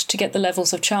hard to get the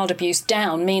levels of child abuse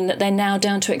down mean that they're now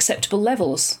down to acceptable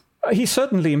levels? He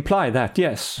certainly implied that,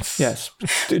 yes.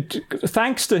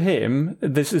 Thanks to him,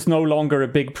 this is no longer a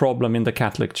big problem in the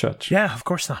Catholic Church. Yeah, of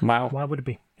course not. Wow. Why would it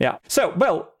be? Yeah. So,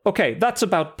 well, okay, that's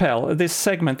about Pell. This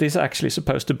segment is actually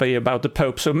supposed to be about the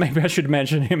Pope, so maybe I should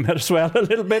mention him as well a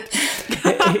little bit.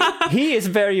 He is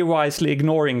very wisely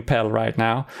ignoring Pell right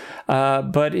now,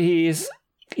 but he is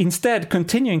instead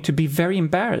continuing to be very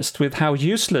embarrassed with how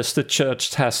useless the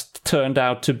church has turned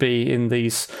out to be in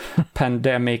these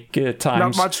pandemic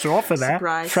times. Not much to offer there.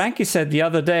 Surprise. Frankie said the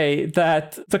other day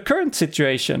that the current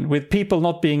situation with people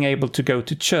not being able to go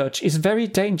to church is very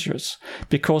dangerous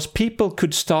because people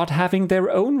could start having their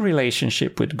own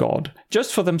relationship with God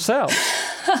just for themselves.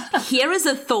 Here is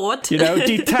a thought.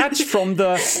 Detached from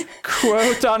the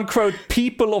quote-unquote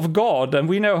people of God. And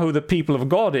we know who the people of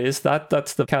God is.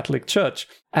 That's the Catholic Church.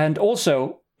 And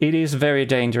also, it is very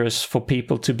dangerous for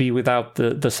people to be without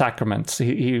the sacraments.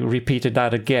 He repeated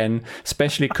that again,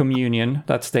 especially communion.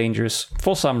 That's dangerous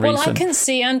for some reason. Well, I can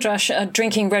see Andras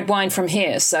drinking red wine from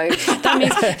here, so that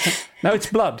means... No, it's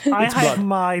blood. I have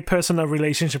my personal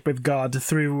relationship with God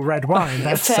through red wine.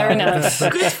 That's fair enough.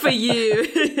 Good for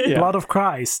you. Blood of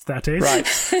Christ, that is. Right.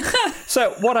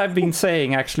 So what I've been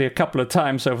saying actually a couple of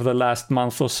times over the last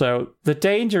month or so, the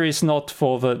danger is not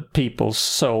for the people's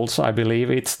souls, I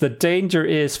believe. It's the danger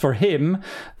is for him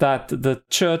that the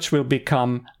church will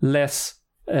become less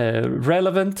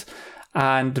relevant,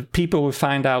 and people will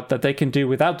find out that they can do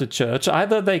without the church.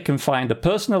 Either they can find a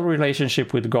personal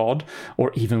relationship with God,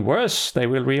 or even worse, they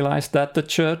will realize that the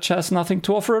church has nothing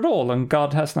to offer at all, and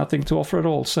God has nothing to offer at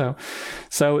all. So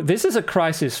this is a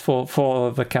crisis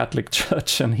for the Catholic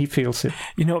Church, and he feels it.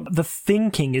 The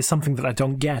thinking is something that I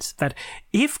don't get, that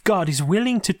if God is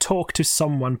willing to talk to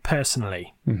someone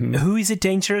personally, who is it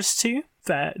dangerous to?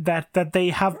 That they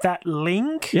have that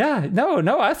link? Yeah,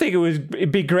 no, I think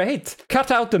it'd be great.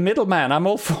 Cut out the middleman. I'm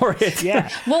all for it.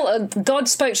 Yeah. Well, God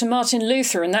spoke to Martin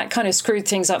Luther, and that kind of screwed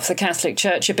things up for the Catholic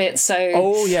Church a bit. So.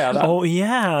 Oh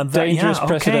yeah. Dangerous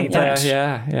precedent. Okay,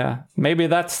 yeah. Maybe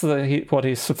that's what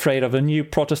he's afraid of—a new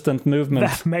Protestant movement.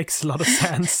 That makes a lot of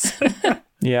sense.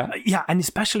 Yeah. Yeah, and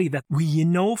especially that we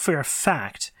know for a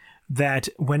fact that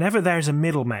whenever there's a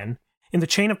middleman in the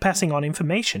chain of passing on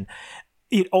information,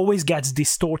 it always gets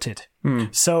distorted.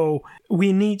 So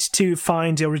we need to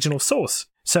find the original source.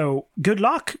 So good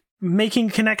luck making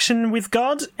a connection with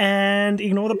God and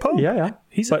ignore the Pope. Yeah.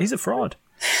 He's a fraud.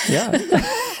 Yeah.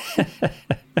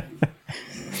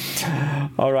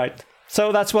 All right.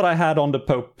 So that's what I had on the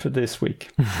Pope this week.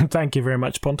 Thank you very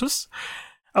much, Pontus.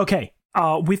 Okay.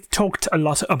 We've talked a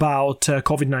lot about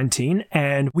COVID-19,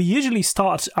 and we usually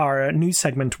start our news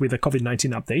segment with a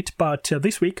COVID-19 update, but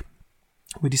this week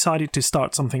we decided to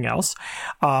start something else.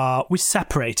 We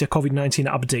separate a COVID-19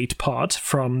 update part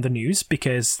from the news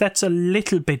because that's a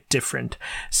little bit different.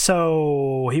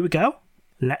 So here we go.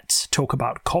 Let's talk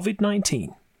about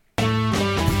COVID-19.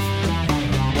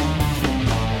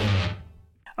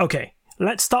 Okay,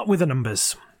 let's start with the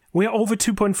numbers. We're over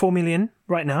 2.4 million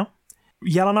right now.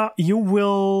 Jelena, you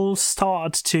will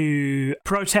start to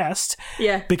protest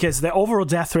because the overall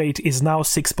death rate is now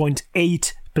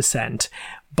 6.8%.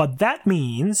 But that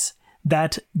means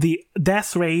that the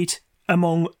death rate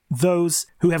among those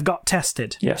who have got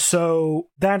tested. Yes. So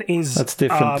that's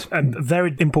different. A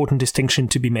very important distinction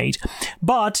to be made.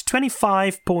 But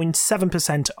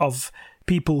 25.7% of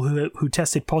people who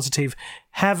tested positive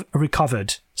have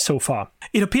recovered so far.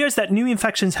 It appears that new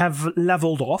infections have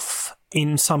leveled off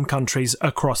in some countries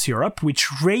across Europe,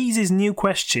 which raises new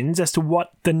questions as to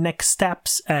what the next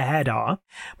steps ahead are.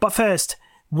 But first,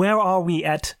 where are we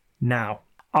at now?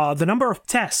 The number of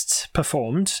tests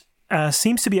performed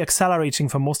seems to be accelerating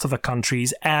for most of the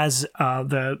countries as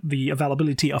the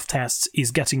availability of tests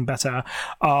is getting better,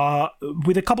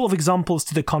 with a couple of examples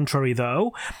to the contrary,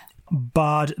 though.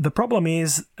 But the problem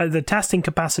is the testing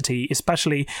capacity,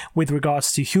 especially with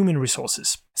regards to human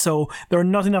resources. So there are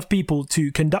not enough people to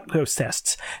conduct those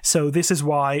tests. So this is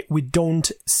why we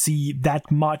don't see that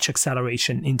much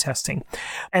acceleration in testing.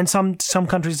 And some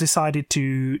countries decided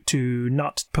to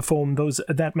not perform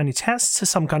that many tests.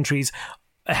 Some countries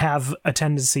have a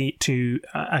tendency to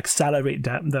accelerate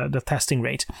the testing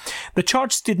rate. The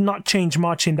charts did not change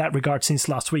much in that regard since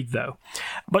last week, though.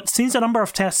 But since the number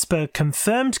of tests per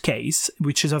confirmed case,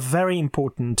 which is a very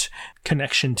important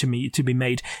connection to be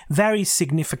made, varies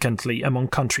significantly among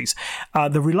countries,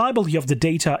 the reliability of the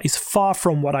data is far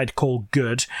from what I'd call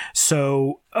good.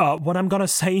 So what I'm going to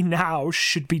say now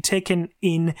should be taken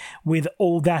in with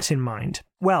all that in mind.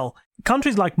 Well,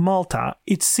 countries like Malta,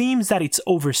 it seems that it's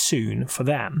over soon for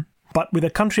them. But with a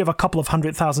country of a couple of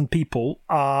 100,000 people,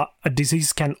 a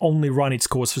disease can only run its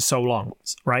course for so long,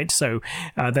 right? So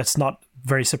that's not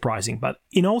very surprising. But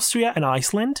in Austria and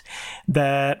Iceland,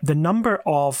 the number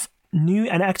of new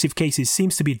and active cases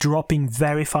seems to be dropping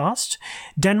very fast.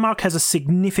 Denmark has a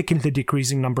significantly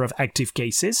decreasing number of active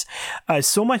cases,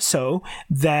 so much so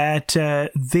that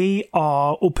they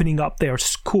are opening up their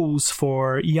schools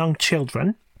for young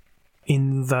children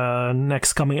in the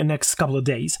next couple of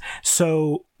days.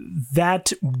 So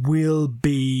that will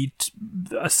be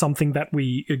something that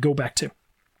we go back to.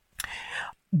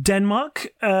 Denmark,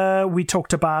 we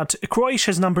talked about.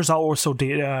 Croatia's numbers are also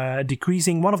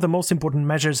decreasing. One of the most important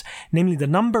measures, namely the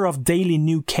number of daily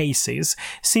new cases,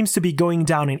 seems to be going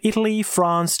down in Italy,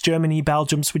 France, Germany,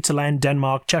 Belgium, Switzerland,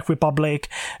 Denmark, Czech Republic,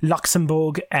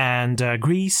 Luxembourg, and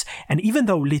Greece. And even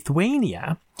though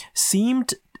Lithuania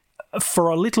seemed for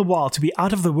a little while to be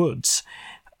out of the woods,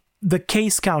 the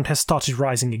case count has started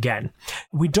rising again.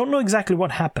 We don't know exactly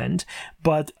what happened,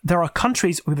 but there are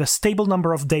countries with a stable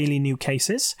number of daily new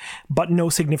cases, but no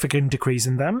significant decrease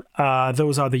in them.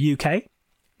 Those are the UK,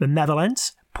 the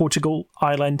Netherlands, Portugal,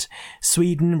 Ireland,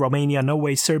 Sweden, Romania,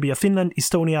 Norway, Serbia, Finland,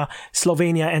 Estonia,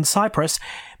 Slovenia, and Cyprus.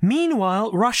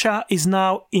 Meanwhile, Russia is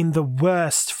now in the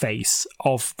worst phase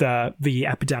of the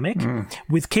epidemic,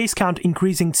 with case count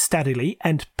increasing steadily,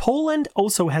 and Poland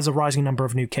also has a rising number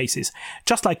of new cases,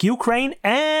 just like Ukraine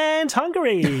and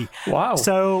Hungary. Wow.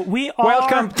 So we are...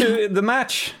 Welcome to the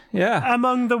match. Yeah.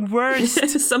 Among the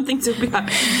worst. Something to be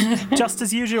just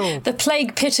as usual. The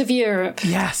plague pit of Europe.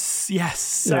 Yes. Yeah.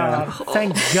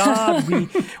 Thank God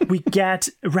we get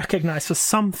recognized for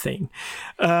something.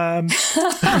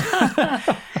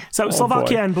 So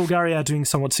Slovakia and Bulgaria are doing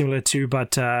somewhat similar too,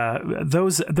 but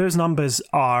those numbers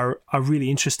are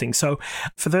really interesting. So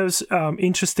for those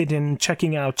interested in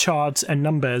checking out charts and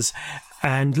numbers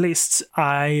and lists,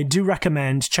 I do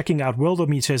recommend checking out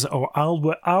Worldometers or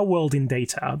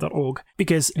ourworldindata.org,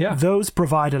 because those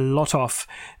provide a lot of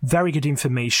very good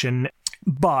information.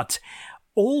 But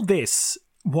all this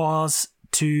was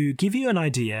to give you an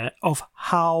idea of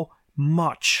how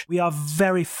much we are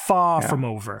very far from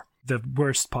over the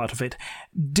worst part of it,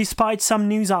 despite some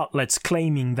news outlets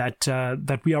claiming that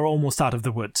we are almost out of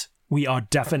the woods. We are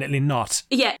definitely not.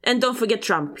 Yeah, and don't forget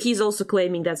Trump. He's also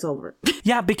claiming that's over.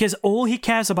 Yeah, because all he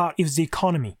cares about is the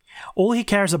economy. All he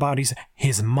cares about is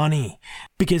his money,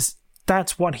 because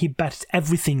that's what he bets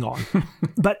everything on.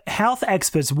 But health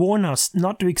experts warn us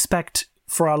not to expect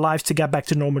for our lives to get back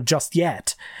to normal just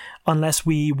yet, unless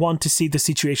we want to see the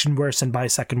situation worsened by a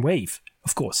second wave,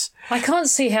 of course. I can't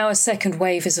see how a second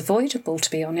wave is avoidable,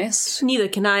 to be honest. Neither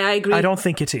can I agree. I don't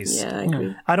think it is. Yeah, I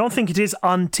agree. I don't think it is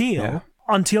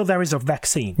until there is a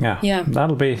vaccine. Yeah.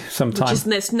 That'll be some time. Which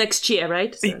is next year,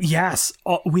 right? So. Yes,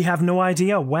 we have no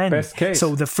idea when. Best case.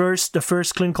 So the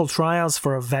first clinical trials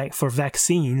for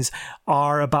vaccines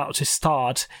are about to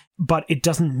start, but it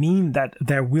doesn't mean that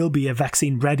there will be a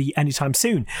vaccine ready anytime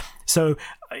soon. So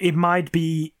it might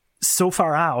be so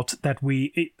far out that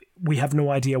we have no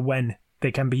idea when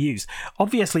they can be used.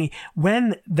 Obviously,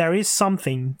 when there is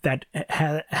something that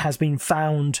has been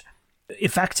found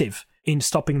effective, in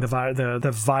stopping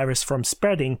the virus from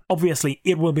spreading, obviously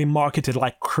it will be marketed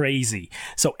like crazy.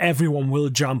 So everyone will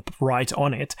jump right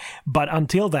on it. But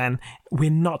until then, we're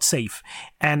not safe.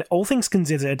 And all things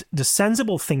considered, the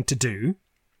sensible thing to do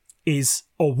is,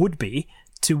 or would be,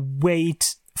 to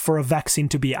wait for a vaccine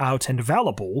to be out and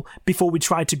available before we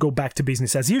try to go back to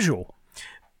business as usual.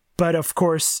 But of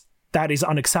course, that is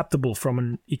unacceptable from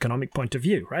an economic point of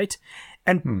view, right?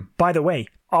 And by the way,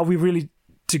 are we really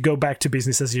to go back to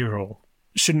business as usual?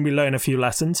 Shouldn't we learn a few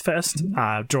lessons first,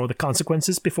 draw the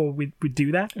consequences before we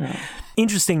do that? Yeah.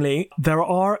 Interestingly, there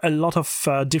are a lot of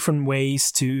different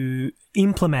ways to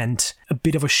implement a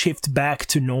bit of a shift back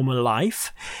to normal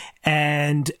life.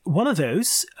 And one of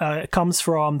those comes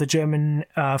from the German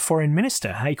foreign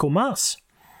minister, Heiko Maas,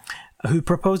 who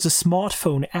proposed a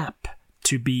smartphone app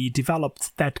to be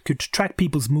developed that could track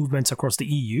people's movements across the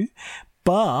EU,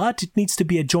 but it needs to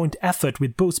be a joint effort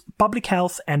with both public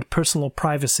health and personal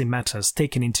privacy matters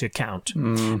taken into account.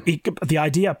 The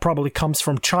idea probably comes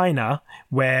from China,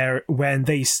 where when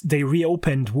they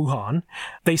reopened Wuhan,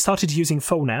 they started using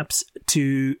phone apps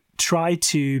to try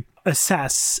to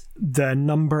assess the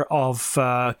number of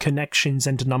connections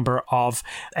and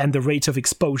the rate of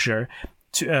exposure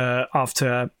to,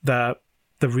 after the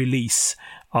release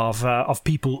of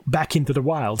people back into the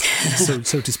wild, so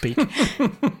to speak.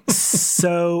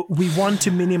 So we want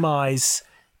to minimize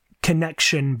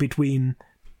connection between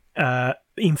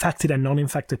infected and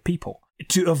non-infected people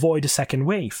to avoid a second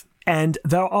wave. And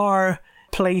there are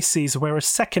places where a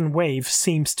second wave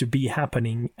seems to be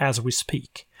happening as we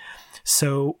speak.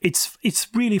 So it's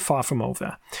really far from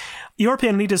over.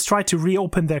 European leaders try to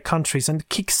reopen their countries and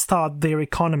kickstart their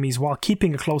economies while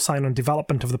keeping a close eye on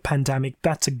development of the pandemic.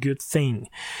 That's a good thing.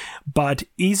 But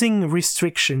easing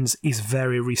restrictions is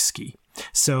very risky.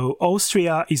 So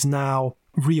Austria is now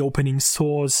reopening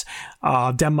stores.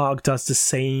 Denmark does the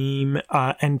same.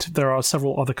 And there are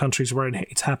several other countries where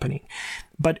it's happening.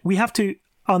 But we have to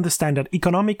understand that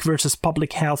economic versus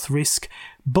public health risk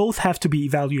both have to be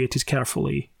evaluated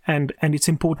carefully. And it's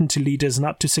important to leaders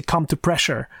not to succumb to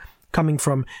pressure coming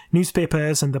from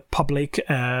newspapers and the public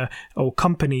or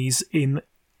companies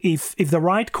if the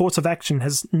right course of action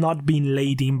has not been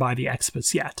laid in by the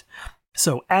experts yet.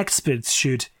 So experts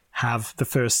should have the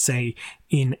first say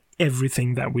in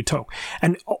everything that we talk.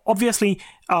 And obviously,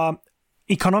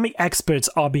 economic experts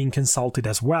are being consulted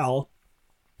as well.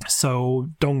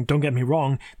 So don't get me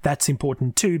wrong, that's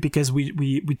important too, because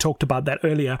we talked about that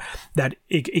earlier, that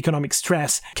economic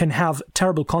stress can have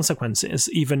terrible consequences,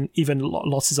 even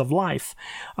losses of life,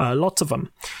 lots of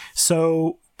them.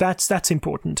 So that's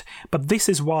important. But this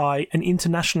is why an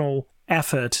international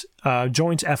effort,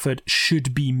 joint effort,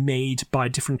 should be made by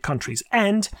different countries.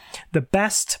 And the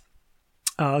best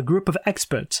group of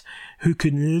experts who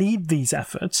can lead these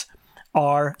efforts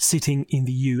are sitting in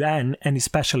the UN and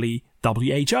especially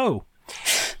WHO.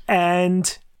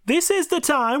 And this is the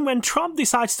time when Trump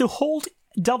decides to halt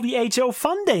WHO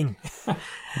funding.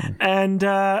 And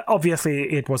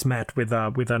obviously it was met with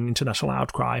an international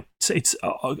outcry. So it's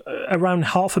around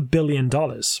 $500 million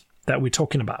that we're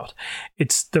talking about.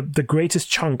 It's the greatest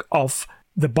chunk of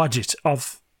the budget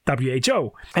of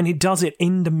WHO, and it does it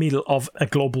in the middle of a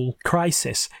global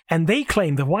crisis. And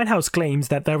the White House claims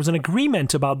that there was an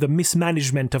agreement about the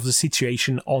mismanagement of the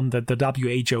situation on the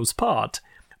WHO's part.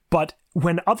 But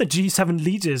when other G7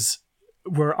 leaders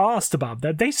were asked about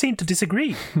that, they seem to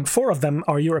disagree. 4 of them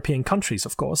are European countries,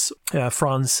 of course,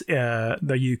 France,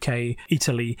 the UK,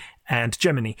 Italy, and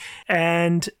Germany.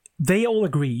 And they all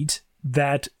agreed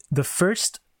that the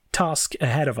first task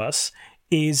ahead of us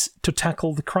is to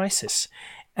tackle the crisis.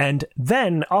 And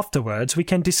then afterwards, we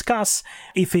can discuss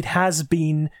if it has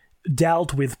been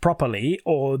dealt with properly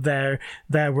or there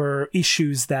were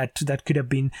issues that could have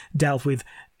been dealt with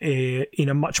in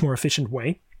a much more efficient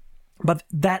way. But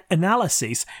that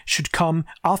analysis should come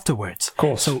afterwards. Of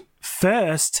course. So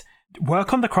first,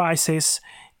 work on the crisis,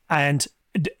 and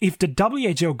if the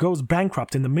WHO goes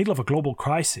bankrupt in the middle of a global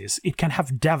crisis, it can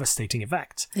have devastating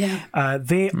effects. Yeah.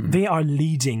 They are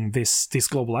leading this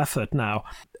global effort now.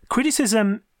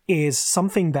 Criticism is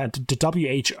something that the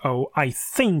WHO, I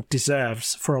think,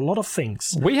 deserves for a lot of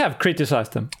things. We have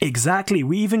criticized them. Exactly.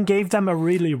 We even gave them a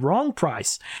really wrong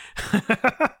price.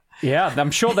 Yeah,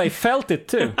 I'm sure they felt it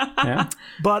too. Yeah.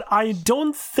 But I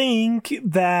don't think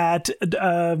that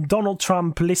Donald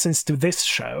Trump listens to this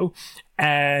show,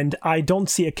 and I don't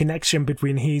see a connection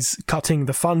between his cutting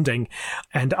the funding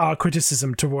and our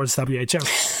criticism towards WHO.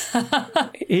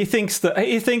 He thinks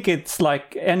it's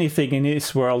like anything in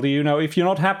his world. You know, if you're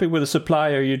not happy with a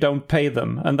supplier, you don't pay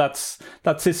them, and that's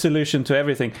his solution to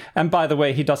everything. And by the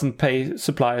way, he doesn't pay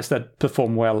suppliers that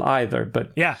perform well either.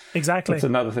 But yeah, exactly, that's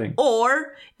another thing.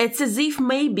 Or it's as if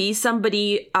maybe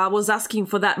somebody was asking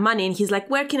for that money, and he's like,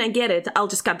 "Where can I get it? I'll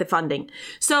just cut the funding."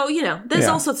 So there's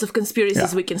all sorts of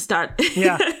conspiracies we can start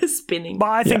spinning. But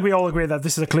I think we all agree that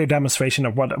this is a clear demonstration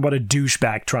of what a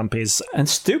douchebag Trump is. And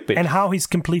stupid. And how he's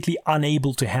completely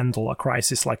unable to handle a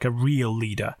crisis like a real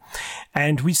leader.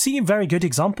 And we see very good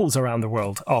examples around the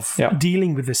world of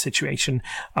dealing with this situation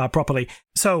properly.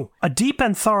 So a deep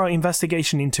and thorough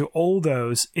investigation into all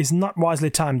those is not wisely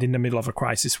timed in the middle of a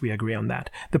crisis. We agree on that.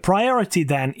 The priority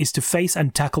then is to face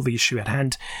and tackle the issue at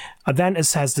hand, then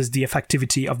assess the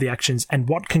effectivity of the actions and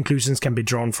what conclusions can be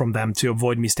drawn from them to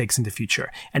avoid mistakes in the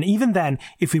future. And even then,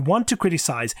 if we want to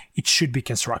criticize, it should be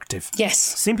constructive. Yes.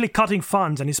 Simply cutting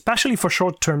funds, and especially for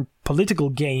short-term political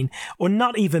gain, or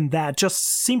not even that,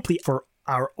 just simply for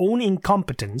our own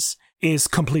incompetence, is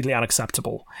completely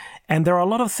unacceptable. And there are a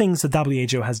lot of things the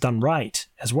WHO has done right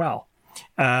as well.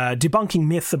 Debunking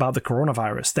myths about the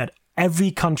coronavirus that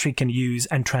every country can use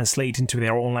and translate into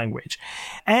their own language.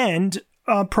 And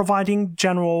providing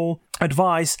general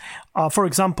advice, for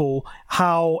example,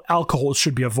 how alcohol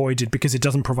should be avoided because it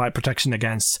doesn't provide protection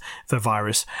against the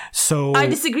virus. So I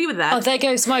disagree with that. Oh, there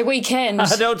goes my weekend.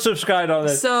 I don't subscribe on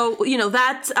this. So,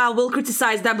 that we'll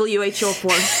criticize WHO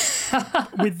for.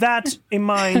 With that in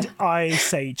mind, I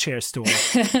say cheers to all.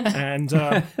 And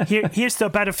here's to a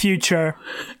better future,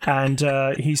 and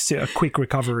here's to a quick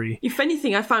recovery. If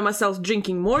anything, I find myself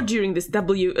drinking more during this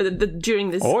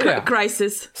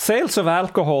crisis. Sales of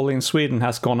alcohol in Sweden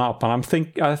has gone up, and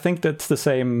I think that's the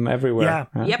same everywhere.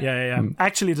 Yeah.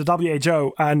 Actually, the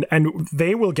WHO and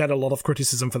they will get a lot of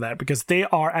criticism for that because they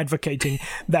are advocating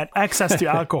that access to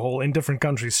alcohol in different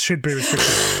countries should be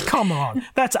restricted. Come on,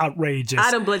 that's outrageous.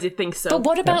 I don't bloody think so. But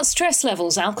what about stress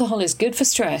levels? Alcohol is good for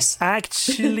stress.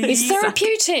 Actually, it's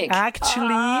therapeutic. Actually,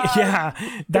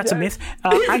 that's a myth.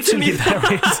 Actually,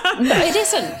 there is.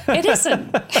 It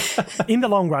isn't. In the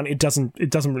long run, it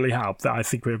doesn't really help. I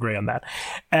think we agree on that.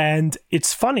 And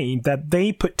it's funny that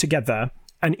they put together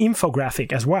an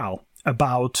infographic as well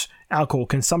about alcohol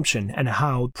consumption and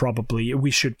how probably we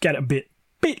should get a bit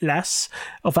less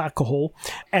of alcohol.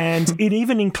 And it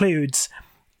even includes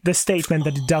the statement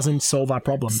that it doesn't solve our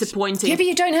problems. Disappointing. Yeah, but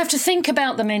you don't have to think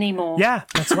about them anymore. Yeah,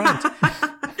 that's right.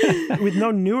 With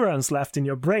no neurons left in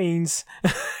your brains,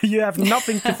 you have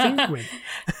nothing to think with.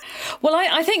 Well,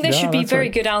 I think there should be very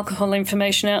good alcohol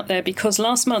information out there because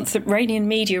last month the Iranian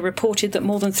media reported that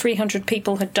more than 300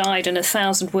 people had died and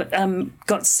 1,000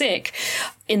 got sick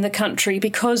in the country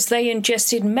because they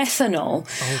ingested methanol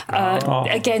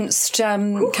against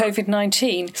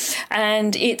COVID-19.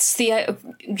 And it's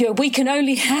we can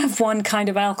only have one kind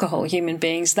of alcohol, human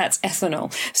beings, that's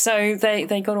ethanol. So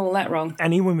they got all that wrong.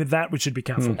 And even with that, we should be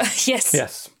careful.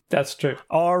 Yes, that's true.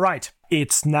 All right,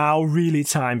 it's now really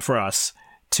time for us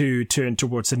to turn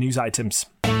towards the news items.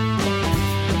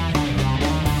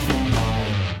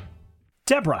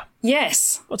 Deborah.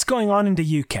 Yes. What's going on in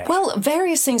the UK? Well,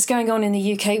 various things going on in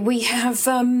the UK. We have,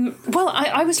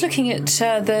 I was looking at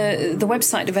the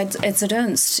website of Ed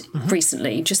Ernst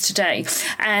recently, just today,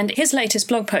 and his latest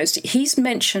blog post, he's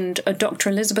mentioned a Dr.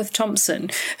 Elizabeth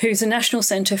Thompson, who's a National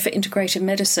Centre for Integrative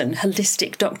Medicine,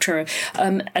 holistic doctor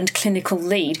and clinical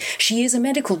lead. She is a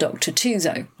medical doctor too,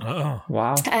 though. Oh,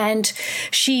 wow. And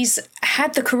she's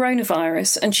had the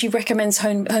coronavirus and she recommends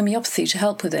homeopathy to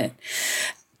help with it.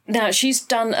 Now, she's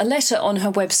done a letter on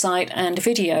her website and a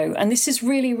video, and this is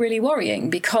really, really worrying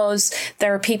because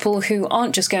there are people who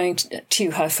aren't just going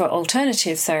to her for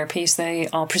alternative therapies, they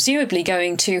are presumably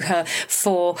going to her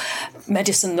for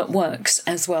medicine that works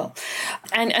as well.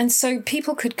 And so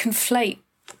people could conflate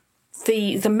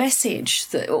the message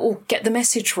or get the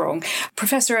message wrong.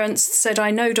 Professor Ernst said,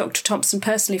 I know Dr. Thompson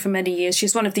personally for many years.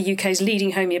 She's one of the UK's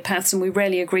leading homeopaths and we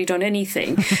rarely agreed on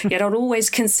anything. Yet I'd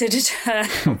always considered her,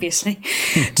 obviously,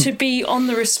 to be on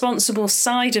the responsible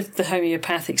side of the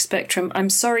homeopathic spectrum.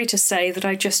 I'm sorry to say that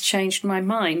I just changed my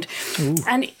mind. Ooh.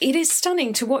 And it is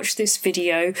stunning to watch this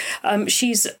video.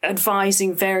 She's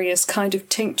advising various kind of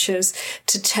tinctures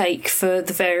to take for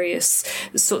the various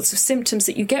sorts of symptoms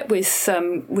that you get with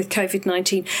COVID-19.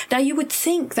 Now, you would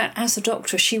think that as a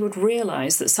doctor, she would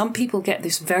realise that some people get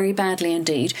this very badly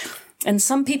indeed. And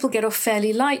some people get off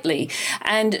fairly lightly.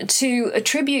 And to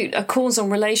attribute a causal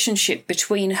relationship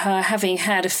between her having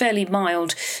had a fairly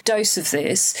mild dose of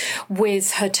this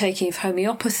with her taking of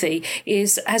homeopathy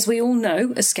is, as we all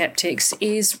know as skeptics,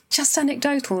 is just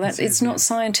anecdotal. It's not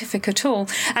scientific at all.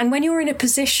 And when you're in a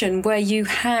position where you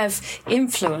have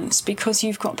influence because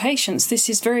you've got patients, this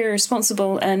is very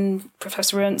irresponsible, and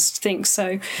Professor Ernst thinks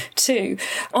so too.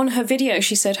 On her video,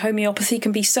 she said homeopathy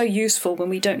can be so useful when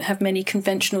we don't have many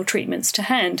conventional treatments to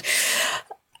hand.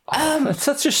 That's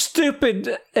such a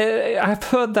stupid... I've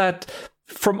heard that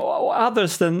from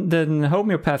others than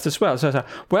homeopaths as well. So I thought,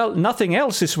 well, nothing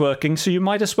else is working, so you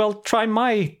might as well try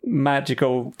my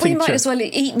magical tincture. Well, you might as well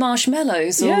eat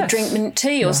marshmallows or drink mint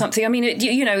tea or something. I mean,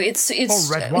 it's...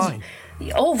 Or red wine.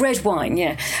 Or red wine,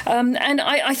 yeah. And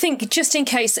I think just in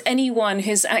case anyone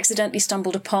has accidentally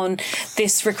stumbled upon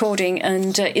this recording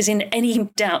and is in any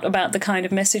doubt about the kind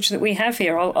of message that we have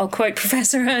here, I'll quote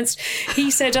Professor Ernst. He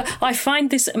said, I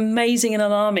find this amazing and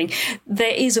alarming.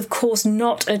 There is, of course,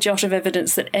 not a jot of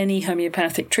evidence that any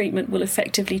homeopathic treatment will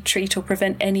effectively treat or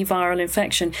prevent any viral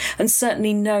infection, and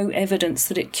certainly no evidence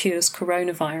that it cures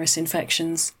coronavirus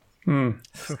infections.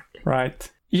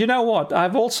 Right. You know what?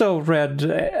 I've also read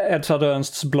Edzard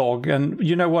Ernst's blog, and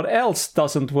you know what else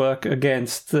doesn't work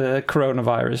against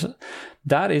coronavirus?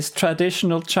 That is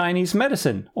traditional Chinese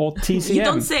medicine, or TCM. You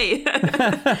don't say.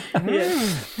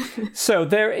 So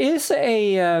there is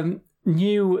a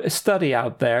new study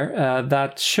out there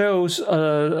that shows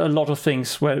a lot of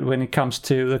things when it comes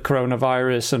to the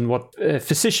coronavirus and what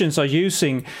physicians are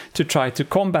using to try to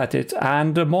combat it.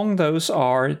 And among those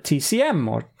are TCM,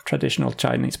 or traditional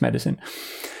Chinese medicine.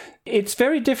 It's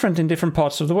very different in different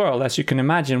parts of the world, as you can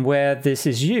imagine, where this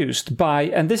is used by,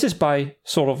 and this is by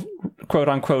sort of quote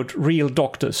unquote real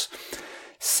doctors.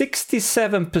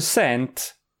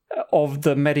 67% of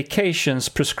the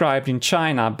medications prescribed in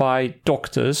China by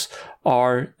doctors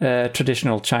are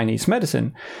traditional Chinese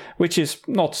medicine, which is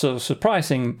not so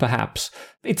surprising, perhaps.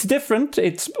 It's different.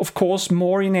 It's, of course,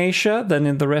 more in Asia than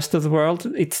in the rest of the world.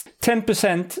 It's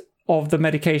 10% of the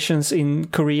medications in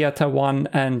Korea, Taiwan,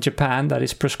 and Japan that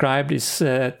is prescribed is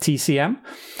TCM.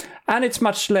 And it's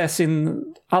much less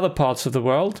in other parts of the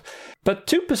world, but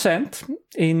 2%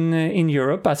 in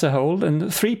Europe as a whole and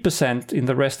 3% in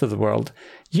the rest of the world.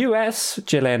 US,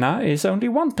 Jelena, is only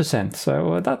 1%,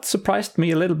 so that surprised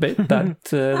me a little bit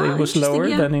that it was lower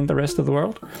than in the rest of the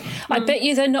world. I bet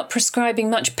you they're not prescribing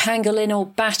much pangolin or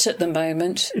bat at the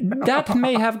moment. That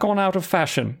may have gone out of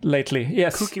fashion lately,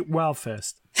 yes. Cook it well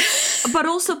first. But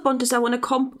also, Pontus, I want to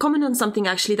comment on something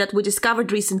actually that we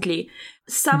discovered recently.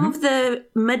 Some of the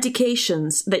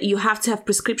medications that you have to have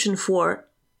prescription for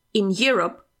in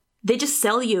Europe, they just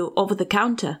sell you over the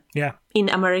counter. Yeah. In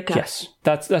America. Yes,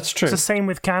 that's true. It's the same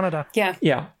with Canada. Yeah.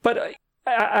 Yeah, but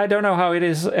I don't know how it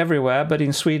is everywhere, but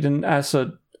in Sweden, as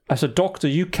a doctor,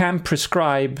 you can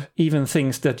prescribe even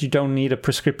things that you don't need a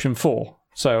prescription for.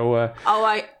 So,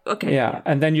 okay. Yeah,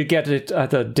 and then you get it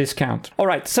at a discount. All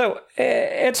right, so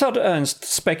Edzard Ernst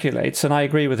speculates, and I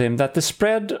agree with him, that the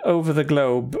spread over the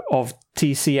globe of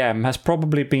TCM has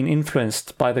probably been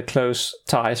influenced by the close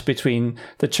ties between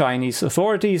the Chinese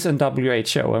authorities and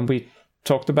WHO, and we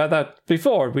talked about that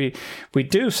before. We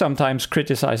do sometimes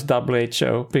criticize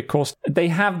WHO because they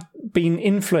have been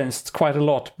influenced quite a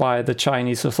lot by the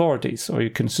Chinese authorities, or you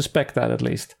can suspect that at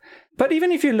least. But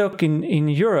even if you look in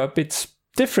Europe, it's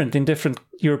different in different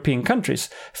European countries.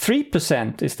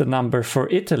 3% is the number for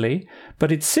Italy, but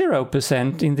it's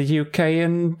 0% in the UK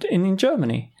and in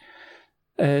Germany.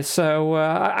 So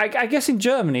I guess in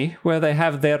Germany, where they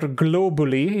have their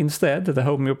globally instead, the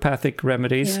homeopathic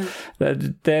remedies,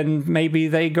 then maybe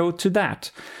they go to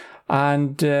that.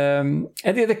 And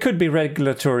there could be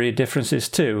regulatory differences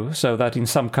too, so that in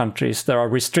some countries there are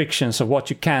restrictions of what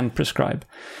you can prescribe.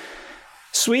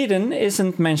 Sweden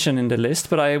isn't mentioned in the list,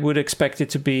 but I would expect it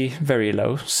to be very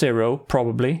low, 0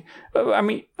 probably. I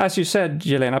mean, as you said,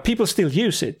 Jelena, people still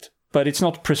use it, but it's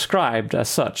not prescribed as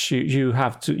such. You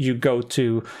go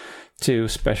to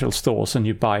special stores and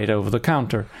you buy it over the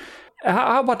counter.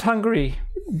 How about Hungary?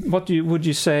 What would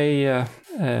you say,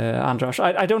 Andras?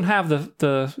 I don't have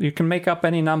the. You can make up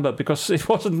any number because it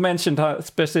wasn't mentioned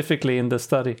specifically in the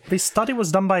study. The study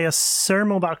was done by a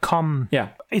Sermo.com. Yeah,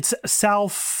 it's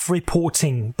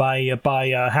self-reporting by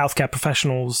healthcare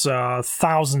professionals,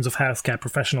 thousands of healthcare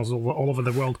professionals all over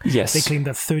the world. Yes, they claim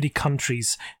that 30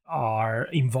 countries are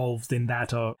involved in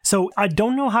that. So I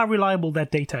don't know how reliable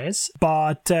that data is,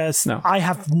 but no. I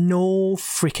have no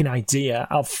freaking idea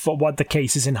of what the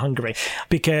case is in Hungary,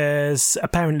 because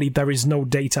apparently there is no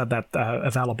data that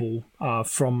available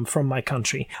from my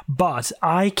country. But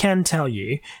I can tell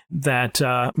you that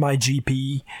my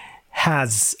GP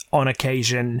has on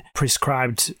occasion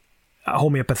prescribed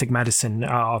homeopathic medicine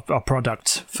or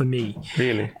product for me.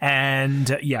 Really?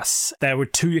 And yes, there were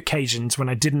 2 occasions when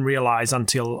I didn't realize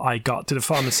until I got to the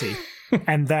pharmacy.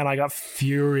 And then I got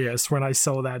furious when I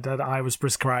saw that I was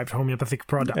prescribed homeopathic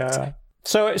product. Yeah.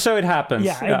 So it happens.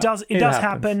 Yeah, it does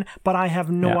happen, but I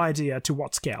have no idea to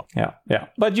what scale. Yeah.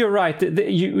 But you're right.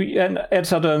 And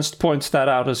Edsa Ernst points that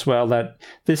out as well, that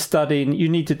this study, you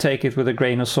need to take it with a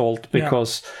grain of salt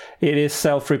because it is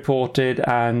self-reported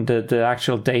and the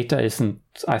actual data isn't,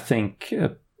 I think,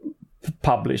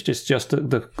 published. It's just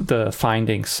the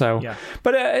findings. So,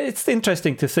 but it's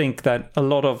interesting to think that a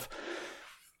lot of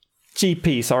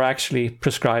GPs are actually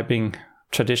prescribing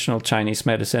traditional Chinese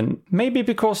medicine, maybe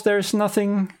because there's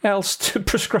nothing else to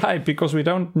prescribe, because we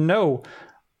don't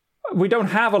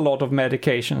have a lot of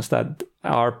medications that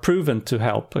are proven to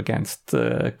help against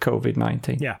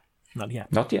COVID-19. Yeah, not yet.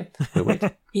 Not yet. We'll wait.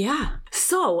 Yeah.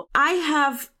 So I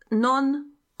have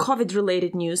non-COVID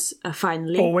related news,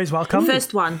 finally. Always welcome.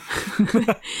 First one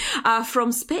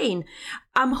from Spain.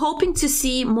 I'm hoping to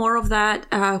see more of that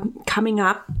coming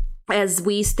up as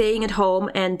we staying at home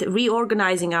and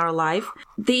reorganizing our life.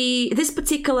 This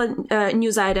particular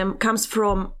news item comes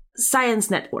from Science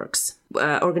Networks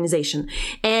organization,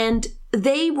 and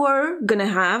they were gonna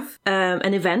have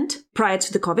an event prior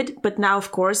to the COVID, but now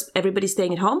of course everybody's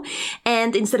staying at home,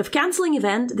 and instead of canceling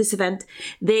this event,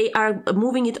 they are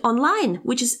moving it online,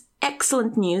 which is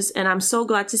excellent news, and I'm so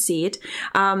glad to see it.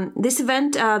 This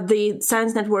event, the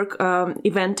Science Network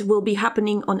event, will be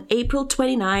happening on April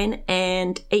 29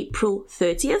 and April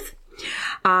 30th.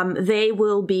 They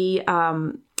will be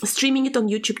streaming it on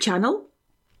YouTube channel,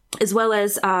 as well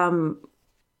as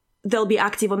they'll be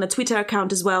active on the Twitter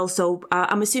account as well. So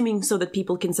I'm assuming so that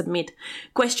people can submit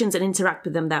questions and interact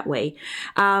with them that way.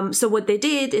 So what they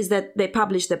did is that they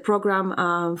published the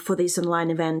program for this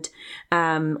online event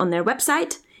on their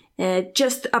website.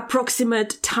 Just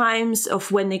approximate times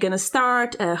of when they're going to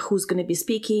start, who's going to be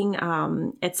speaking,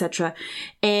 etc.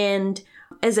 And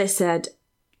as I said,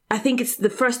 I think it's the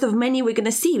first of many we're going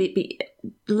to see.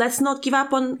 Let's not give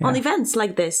up on events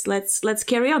like this. Let's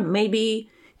carry on.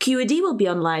 Maybe QED will be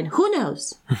online. Who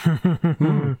knows?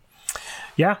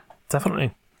 Yeah,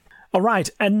 definitely. All right,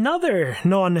 another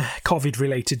non-COVID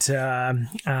related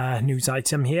news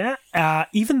item here.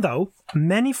 Even though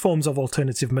many forms of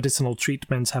alternative medicinal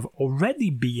treatments have already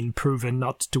been proven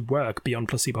not to work beyond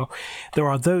placebo, there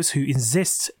are those who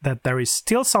insist that there is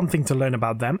still something to learn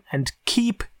about them and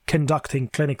keep conducting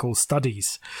clinical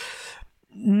studies.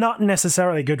 Not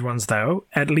necessarily good ones, though,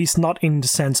 at least not in the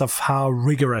sense of how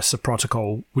rigorous a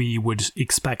protocol we would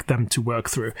expect them to work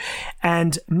through.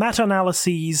 And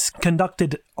meta-analyses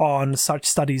conducted on such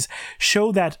studies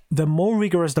show that the more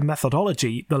rigorous the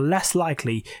methodology, the less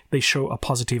likely they show a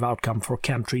positive outcome for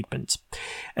CAM treatments.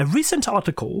 A recent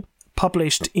article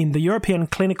published in the European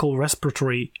Clinical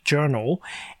Respiratory Journal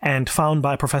and found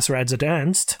by Professor Edsa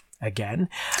Ernst, again,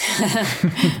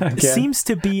 seems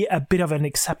to be a bit of an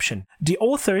exception. The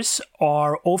authors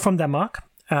are all from Denmark,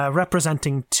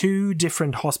 representing 2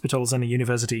 different hospitals and a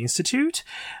university institute.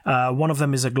 One of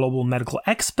them is a global medical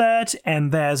expert,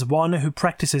 and there's one who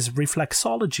practices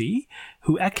reflexology,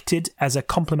 who acted as a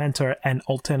complementary and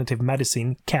alternative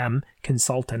medicine CAM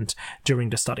consultant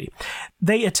during the study.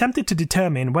 They attempted to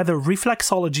determine whether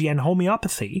reflexology and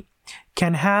homeopathy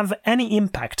can have any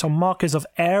impact on markers of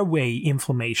airway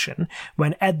inflammation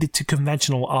when added to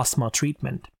conventional asthma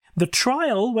treatment. The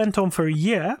trial went on for a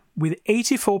year, with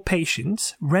 84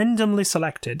 patients randomly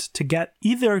selected to get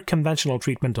either conventional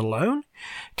treatment alone,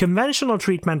 conventional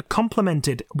treatment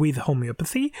complemented with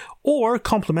homeopathy, or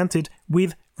complemented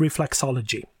with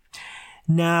reflexology.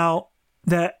 Now,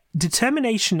 the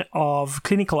determination of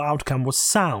clinical outcome was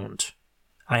sound,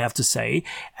 I have to say,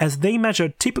 as they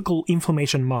measured typical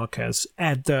inflammation markers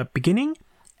at the beginning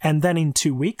and then in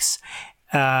 2 weeks,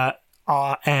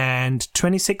 and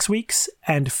 26 weeks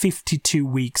and 52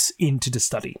 weeks into the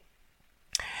study.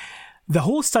 The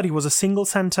whole study was a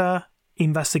single-center,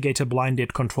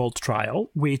 investigator-blinded controlled trial,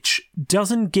 which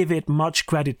doesn't give it much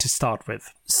credit to start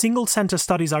with. Single-center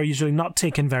studies are usually not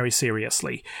taken very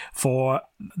seriously, for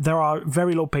there are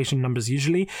very low patient numbers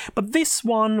usually, but this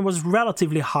one was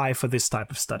relatively high for this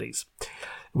type of studies,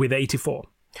 with 84.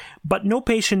 But no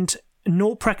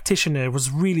practitioner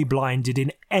was really blinded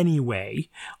in any way.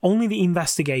 Only the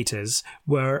investigators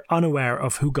were unaware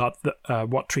of who got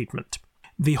what treatment.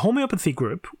 The homeopathy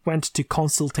group went to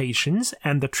consultations,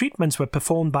 and the treatments were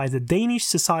performed by the Danish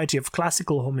Society of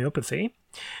Classical Homeopathy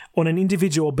on an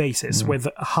individual basis with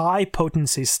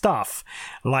high-potency stuff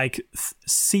like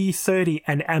C30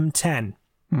 and M10.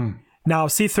 Now,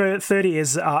 C30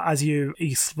 is, as you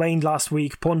explained last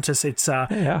week, Pontus, it's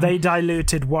they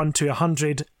diluted 1 to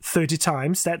 130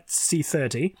 times. That's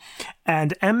C30.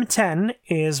 And M10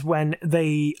 is when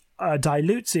they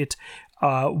dilute it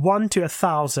 1 to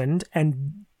 1,000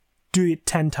 and do it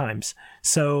 10 times.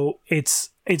 So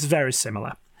it's very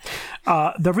similar.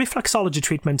 The reflexology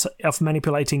treatments of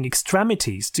manipulating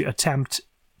extremities to attempt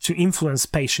to influence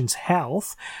patients'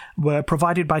 health were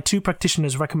provided by 2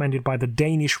 practitioners recommended by the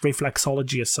Danish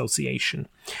Reflexology Association.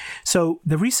 So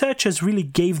the researchers really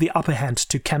gave the upper hand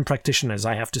to chem practitioners,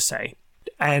 I have to say.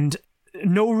 And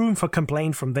no room for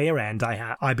complaint from their end,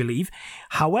 I believe.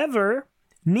 However,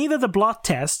 neither the blood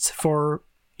tests for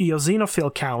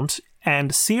eosinophil count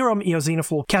and serum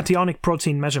eosinophil cationic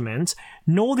protein measurements,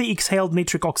 nor the exhaled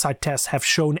nitric oxide tests have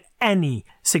shown any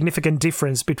significant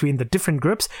difference between the different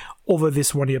groups over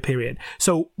this 1-year period.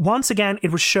 So once again,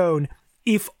 it was shown,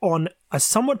 if on a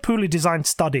somewhat poorly designed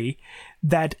study,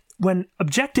 that when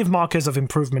objective markers of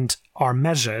improvement are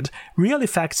measured, real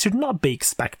effects should not be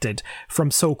expected from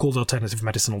so-called alternative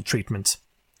medicinal treatments.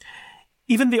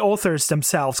 Even the authors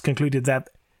themselves concluded that,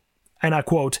 and I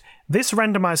quote, "This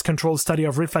randomized controlled study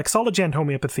of reflexology and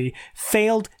homeopathy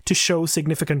failed to show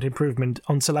significant improvement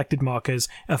on selected markers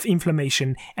of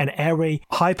inflammation and airway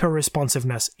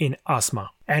hyperresponsiveness in asthma."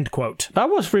 End quote.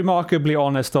 That was remarkably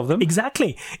honest of them.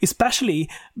 Exactly, especially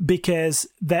because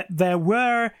there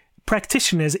were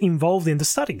practitioners involved in the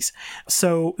studies.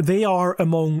 So they are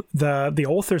among the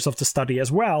authors of the study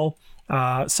as well,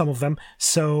 some of them.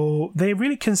 So they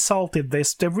really consulted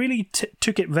this. They really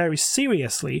took it very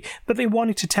seriously, but they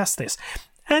wanted to test this.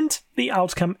 And the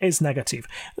outcome is negative.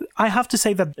 I have to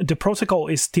say that the protocol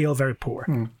is still very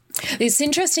poor. It's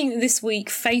interesting this week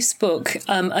Facebook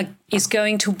is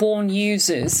going to warn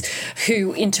users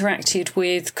who interacted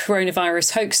with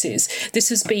coronavirus hoaxes. This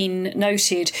has been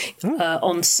noted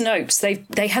on Snopes.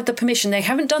 They had the permission. They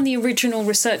haven't done the original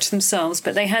research themselves,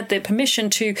 but they had the permission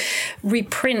to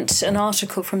reprint an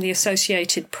article from the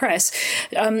Associated Press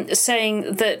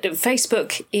saying that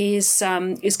Facebook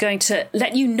is going to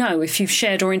let you know if you've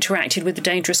shared or interacted with the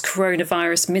dangerous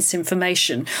coronavirus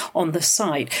misinformation on the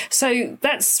site. So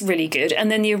that's really good.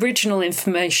 And then the original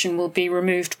information will be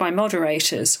removed by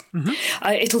moderators.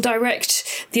 It'll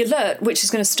direct the alert, which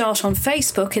is going to start on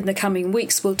Facebook in the coming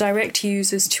weeks, will direct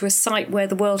users to a site where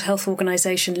the World Health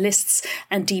Organization lists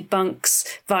and debunks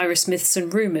virus myths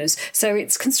and rumors. So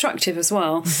it's constructive as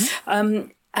well.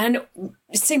 And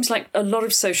it seems like a lot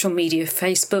of social media,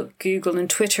 Facebook, Google and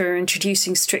Twitter, are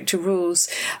introducing stricter rules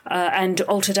and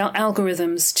altered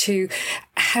algorithms to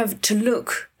have to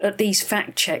look at these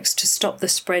fact checks to stop the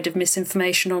spread of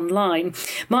misinformation online.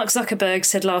 Mark Zuckerberg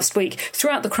said last week,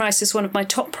 "Throughout the crisis, one of my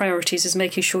top priorities is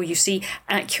making sure you see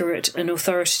accurate and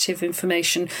authoritative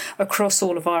information across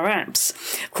all of our apps."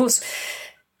 Of course,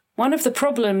 one of the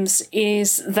problems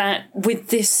is that with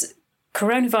this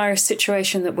coronavirus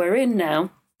situation that we're in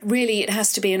now, really, it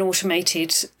has to be an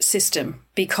automated system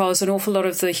because an awful lot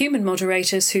of the human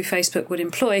moderators who Facebook would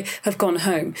employ have gone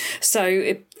home.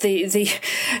 So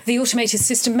the automated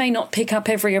system may not pick up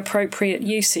every appropriate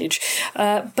usage,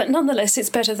 but nonetheless, it's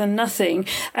better than nothing.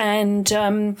 And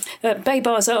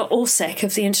Baybars Orsek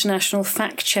of the International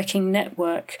Fact-Checking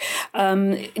Network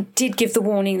did give the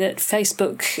warning that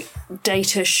Facebook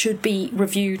data should be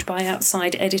reviewed by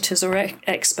outside editors or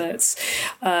experts.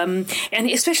 And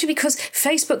especially because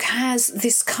Facebook has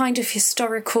this kind of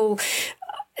historical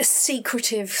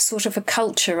secretive sort of a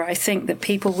culture, I think, that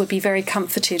people would be very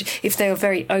comforted if they were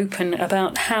very open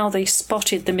about how they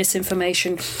spotted the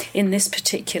misinformation in this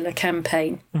particular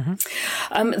campaign.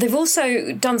 They've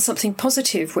also done something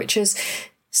positive, which is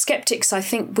skeptics, I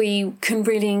think we can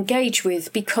really engage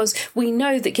with, because we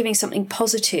know that giving something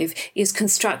positive is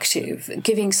constructive,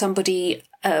 giving somebody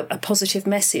a positive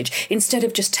message instead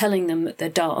of just telling them that they're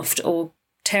daft or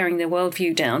tearing their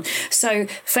worldview down. So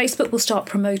Facebook will start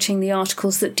promoting the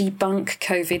articles that debunk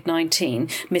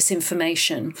COVID-19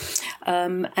 misinformation.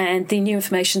 And the new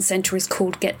information centre is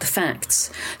called Get the Facts.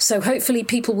 So hopefully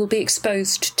people will be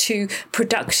exposed to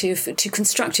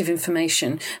constructive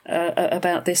information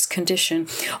about this condition.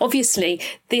 Obviously,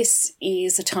 this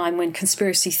is a time when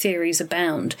conspiracy theories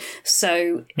abound.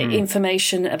 So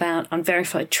information about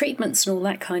unverified treatments and all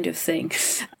that kind of thing,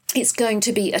 it's going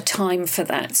to be a time for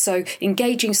that. So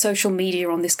engaging social media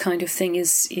on this kind of thing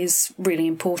is really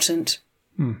important.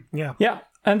 Yeah.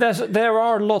 And there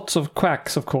are lots of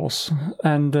quacks, of course,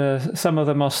 and some of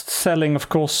them are selling, of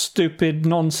course, stupid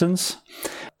nonsense.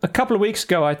 A couple of weeks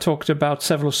ago, I talked about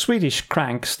several Swedish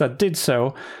cranks that did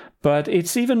so, But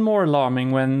it's even more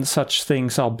alarming when such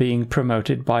things are being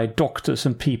promoted by doctors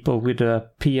and people with a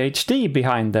PhD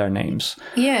behind their names.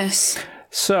 Yes.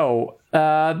 So,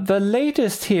 the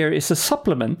latest here is a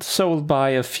supplement sold by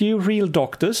a few real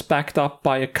doctors backed up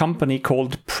by a company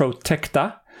called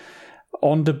Protecta.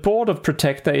 On the board of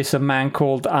Protecta is a man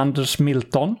called Anders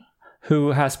Milton,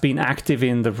 who has been active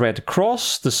in the Red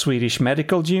Cross, the Swedish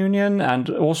Medical Union,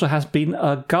 and also has been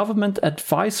a government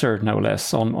advisor, no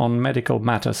less, on medical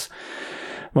matters.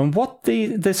 When what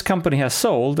this company has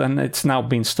sold, and it's now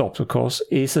been stopped, of course,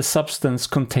 is a substance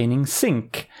containing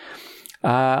zinc.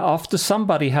 After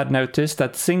somebody had noticed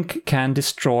that zinc can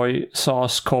destroy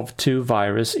SARS-CoV-2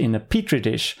 virus in a petri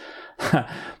dish.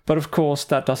 But of course,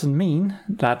 that doesn't mean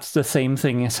that the same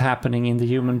thing is happening in the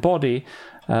human body.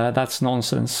 That's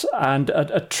nonsense. And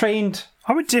a trained...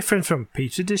 Are we different from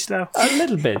petri dish, though? A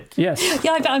little bit, yes.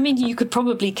 Yeah, I mean, you could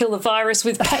probably kill the virus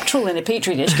with petrol in a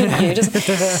petri dish, couldn't you?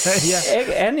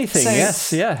 Anything,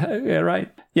 yes, yeah,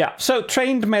 right. Yeah, so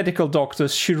trained medical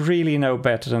doctors should really know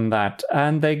better than that.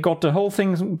 And they got the whole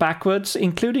thing backwards,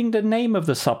 including the name of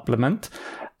the supplement,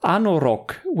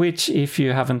 Anorok, which, if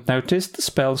you haven't noticed,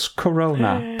 spells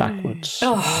corona backwards.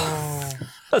 Oh.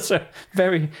 That's a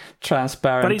very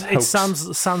transparent But it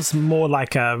sounds more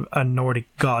like a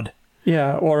Nordic god.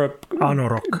 Yeah, or a...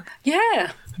 Anorok.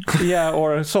 Yeah. Yeah,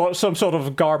 or some sort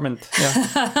of garment.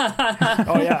 Yeah.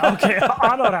 Oh, yeah, okay.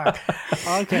 Anorak.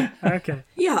 Okay.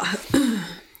 Yeah.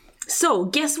 So,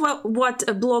 guess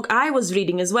what blog I was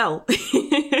reading as well?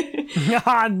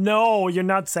 No, you're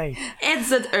not saying.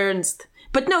 Edzard Ernst.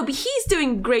 But no, he's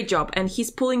doing a great job and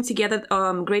he's pulling together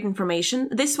great information.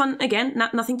 This one, again,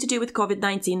 nothing to do with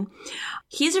COVID-19.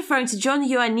 He's referring to John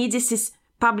Ioannidis'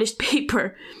 published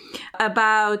paper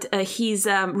about his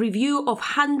review of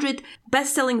 100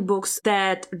 best-selling books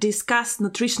that discuss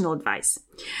nutritional advice.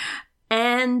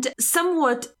 And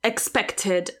somewhat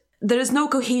expected, there is no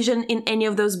cohesion in any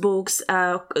of those books.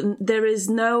 There is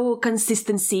no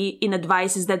consistency in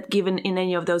advices that given in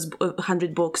any of those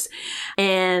 100 books.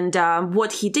 And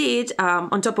what he did,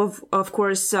 on top of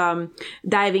course,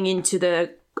 diving into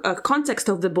the context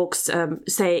of the books,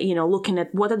 looking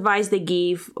at what advice they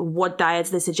give, what diets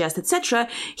they suggest, etc.,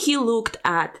 he looked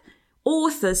at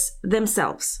authors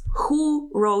themselves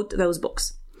who wrote those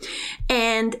books.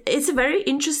 And it's a very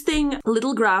interesting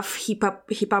little graph. He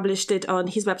published it on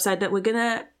his website that we're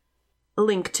gonna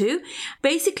link to.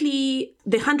 Basically,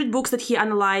 the 100 books that he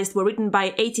analyzed were written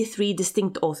by 83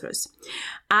 distinct authors.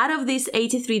 Out of these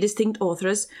 83 distinct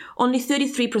authors, only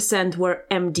 33% were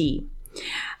MD.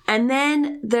 And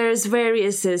then there's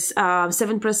various,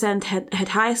 7% had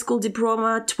high school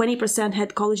diploma, 20%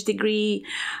 had college degree,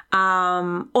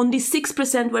 only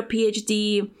 6% were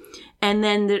PhD, and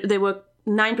then there were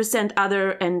 9%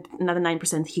 other, and another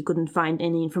 9% he couldn't find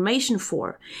any information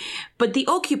for. But the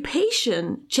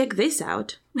occupation, check this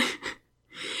out,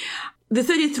 the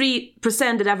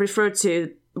 33% that I've referred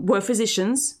to were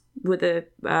physicians with a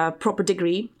proper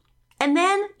degree. And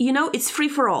then, it's free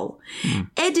for all.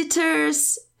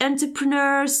 Editors,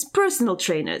 entrepreneurs, personal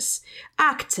trainers,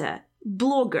 actor,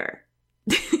 blogger,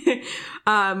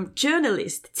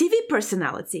 journalist, TV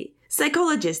personality,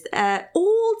 psychologist,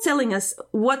 all telling us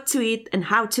what to eat and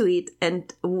how to eat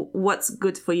and what's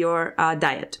good for your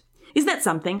diet. Is that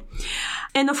something?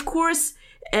 And of course,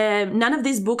 none of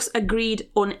these books agreed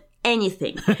on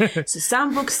anything. So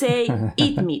some books say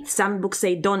eat meat, some books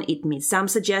say don't eat meat, some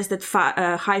suggest that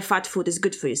high-fat food is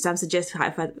good for you, some suggest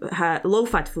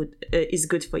low-fat food is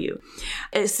good for you,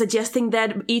 suggesting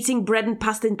that eating bread and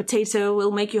pasta and potato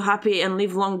will make you happy and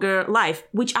live longer life,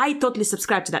 which I totally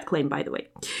subscribe to that claim, by the way.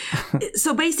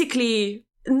 So basically,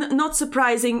 not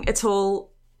surprising at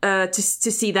all to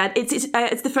see that.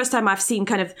 It's the first time I've seen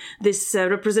kind of this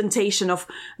representation of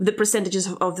the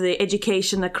percentages of the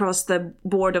education across the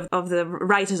board of the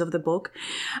writers of the book.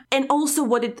 And also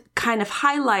what it kind of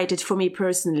highlighted for me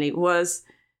personally was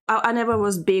I never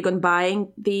was big on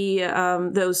buying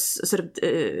those sort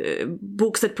of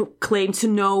books that claim to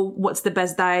know what's the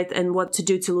best diet and what to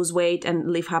do to lose weight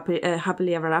and live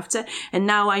happily ever after. And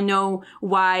now I know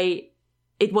why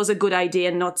it was a good idea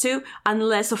not to,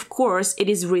 unless, of course, it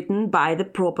is written by the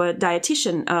proper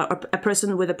dietitian, a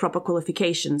person with the proper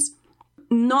qualifications.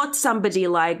 Not somebody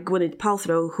like Gwyneth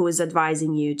Paltrow who is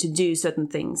advising you to do certain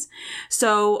things.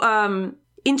 So,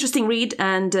 interesting read,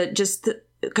 and just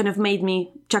kind of made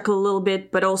me chuckle a little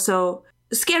bit, but also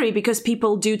scary because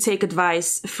people do take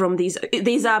advice from these.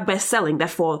 These are best-selling,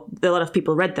 therefore a lot of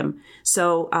people read them.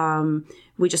 So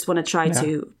we just want to try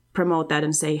to promote that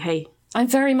and say, hey, I'm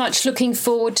very much looking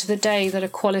forward to the day that a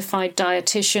qualified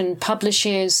dietitian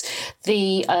publishes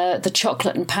the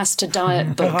chocolate and pasta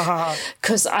diet book,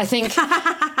 because I think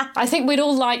we'd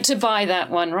all like to buy that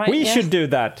one, right? We should do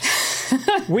that.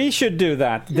 We should do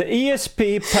that. The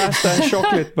ESP pasta and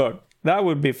chocolate book. That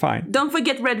would be fine. Don't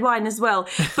forget red wine as well.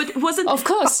 But wasn't of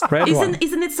course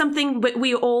isn't it something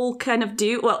we all kind of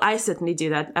do? Well, I certainly do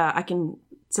that. I can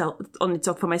only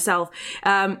talk for myself.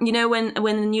 You know, when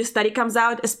a new study comes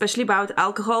out, especially about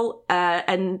alcohol,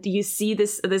 and you see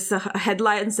this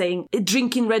headline saying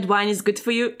drinking red wine is good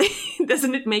for you,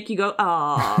 doesn't it make you go,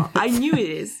 "Ah, I knew it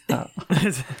is,"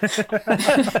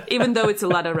 even though it's a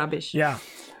lot of rubbish. Yeah.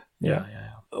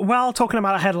 Well, talking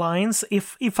about headlines,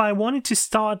 if I wanted to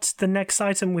start the next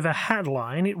item with a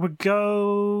headline, it would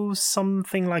go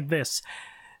something like this.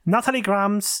 Natalie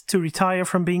Grams to retire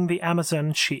from being the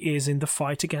Amazon she is in the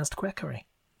fight against quackery.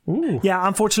 Ooh. Yeah,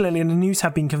 unfortunately, the news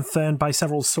have been confirmed by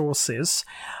several sources,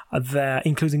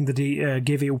 including the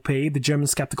GWP, the German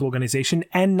skeptical organization,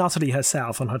 and Natalie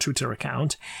herself on her Twitter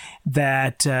account,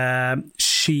 that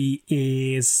she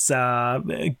is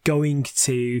going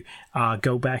to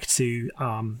go back to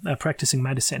practicing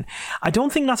medicine. I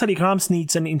don't think Natalie Grams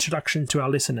needs an introduction to our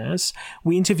listeners.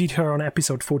 We interviewed her on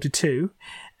episode 42.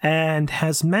 And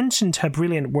has mentioned her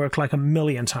brilliant work like a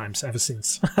million times ever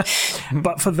since.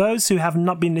 But for those who have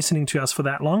not been listening to us for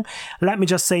that long, let me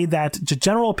just say that the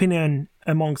general opinion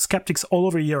among skeptics all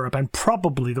over Europe and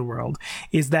probably the world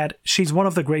is that she's one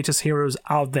of the greatest heroes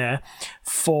out there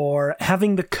for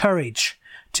having the courage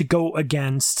to go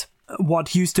against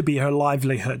what used to be her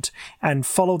livelihood and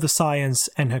follow the science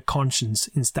and her conscience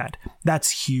instead.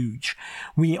 That's huge.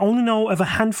 We only know of a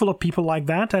handful of people like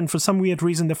that, and for some weird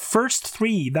reason, the first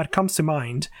three that comes to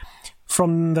mind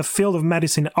from the field of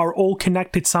medicine are all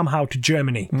connected somehow to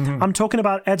Germany. Mm-hmm. I'm talking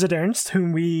about Edzard Ernst,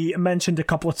 whom we mentioned a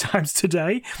couple of times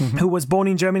today, who was born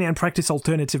in Germany and practiced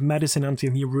alternative medicine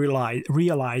until he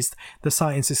realized the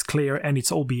science is clear and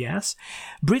it's all BS.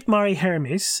 Britt Marie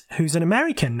Hermes, who's an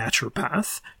American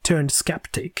naturopath turned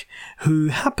skeptic, who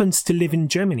happens to live in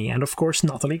Germany, and of course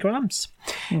Natalie Grams.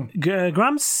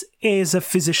 Grams is a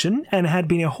physician and had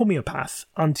been a homeopath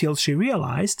until she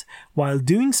realized, while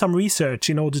doing some research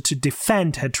in order to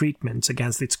defend her treatments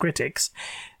against its critics,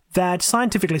 that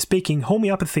scientifically speaking,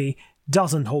 homeopathy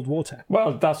doesn't hold water.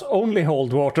 Well, it does only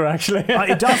hold water, actually.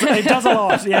 It does a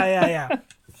lot. Yeah.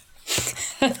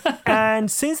 And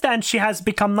since then, she has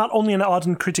become not only an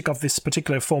ardent critic of this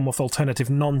particular form of alternative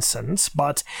nonsense,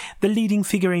 but the leading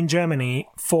figure in Germany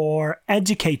for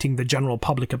educating the general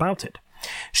public about it.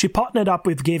 She partnered up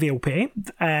with GWP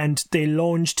and they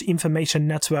launched Information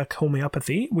Network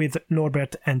Homeopathy with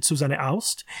Norbert and Susanne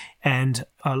Aust and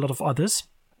a lot of others.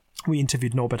 We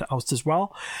interviewed Norbert Aust as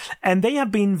well. And they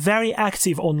have been very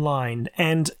active online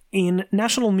and in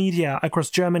national media across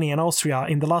Germany and Austria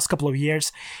in the last couple of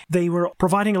years. They were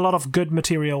providing a lot of good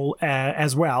material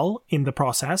as well in the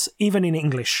process, even in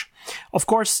English. Of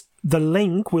course, the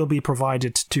link will be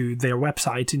provided to their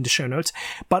website in the show notes.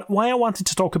 But why I wanted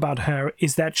to talk about her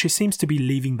is that she seems to be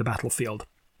leaving the battlefield,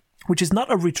 which is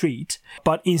not a retreat,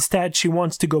 but instead she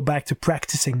wants to go back to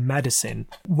practicing medicine.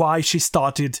 Why she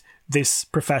started this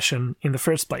profession in the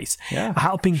first place,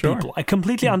 helping people. I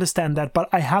completely understand that, but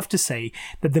I have to say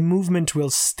that the movement will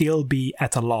still be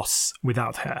at a loss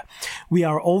without her. We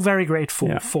are all very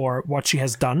grateful for what she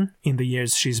has done in the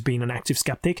years she's been an active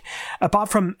skeptic. Apart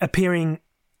from appearing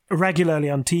regularly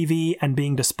on TV and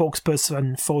being the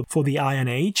spokesperson for the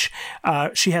INH,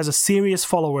 she has a serious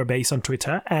follower base on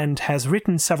Twitter and has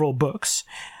written several books.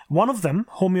 One of them,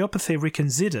 Homeopathy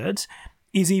Reconsidered,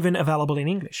 is even available in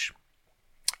English.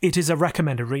 It is a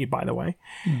recommended read, by the way.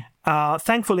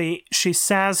 Thankfully, she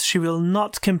says she will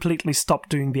not completely stop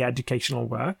doing the educational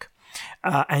work.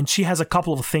 And she has a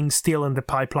couple of things still in the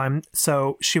pipeline,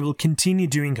 so she will continue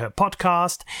doing her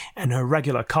podcast and her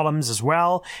regular columns as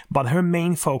well, but her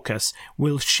main focus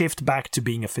will shift back to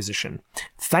being a physician.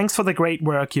 Thanks for the great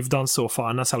work you've done so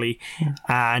far, Natalie,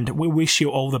 and we wish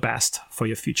you all the best for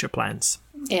your future plans.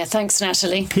 Yeah, thanks,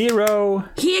 Natalie. Hero!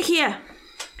 Here.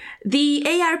 The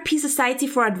ARP Society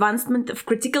for Advancement of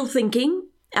Critical Thinking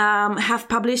have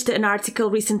published an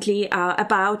article recently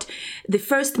about the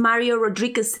first Mario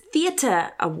Rodriguez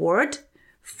Theatre Award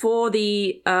for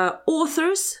the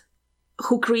authors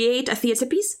who create a theatre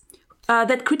piece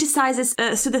that criticizes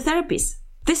pseudotherapies.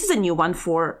 This is a new one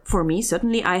for me,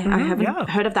 certainly. I haven't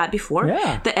heard of that before.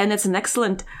 Yeah. And it's an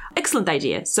excellent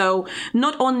idea. So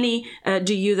not only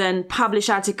do you then publish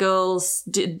articles,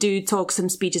 do talks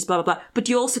and speeches, blah, blah, blah, but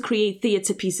you also create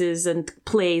theatre pieces and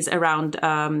plays around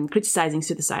criticizing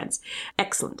pseudoscience.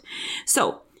 Excellent.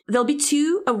 So There'll be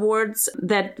 2 awards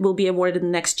that will be awarded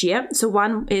next year. So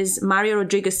one is Mario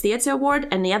Rodriguez Theatre Award,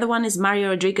 and the other one is Mario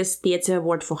Rodriguez Theatre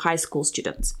Award for high school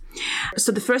students.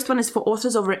 So the first one is for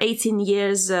authors over 18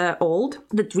 years old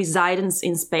that reside in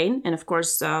Spain. And of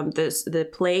course, the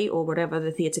play or whatever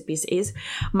the theatre piece is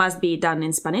must be done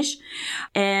in Spanish.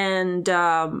 And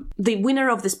the winner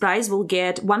of this prize will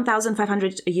get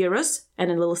 1,500 euros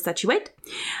and a little statuette.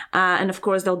 And of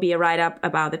course, there'll be a write-up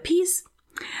about the piece.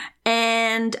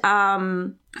 And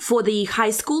for the high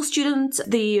school student,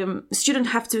 the student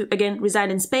have to, again,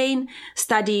 reside in Spain,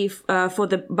 study for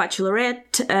the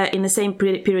bachelorette in the same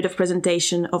period of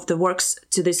presentation of the works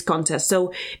to this contest.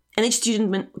 So, and each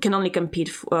student can only compete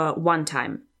one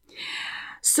time.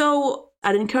 So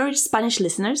I'd encourage Spanish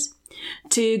listeners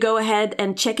to go ahead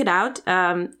and check it out.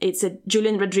 It's a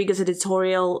Julian Rodriguez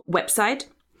editorial website,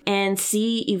 and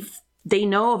see if they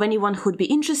know of anyone who'd be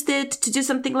interested to do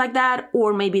something like that,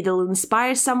 or maybe they'll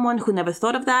inspire someone who never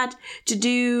thought of that to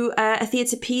do a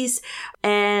theatre piece,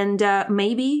 and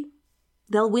maybe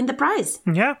they'll win the prize.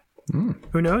 Yeah.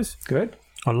 Who knows? Good.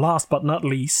 And last but not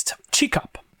least,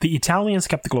 CICAP, the Italian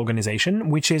skeptical organization,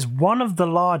 which is one of the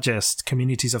largest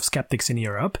communities of skeptics in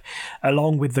Europe,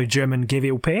 along with the German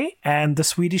GWP and the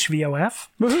Swedish VOF.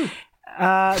 Woohoo!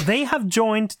 They have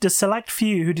joined the select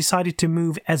few who decided to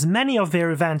move as many of their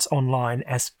events online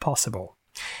as possible.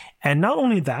 And not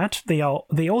only that, they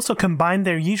also combine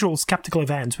their usual skeptical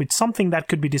events with something that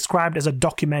could be described as a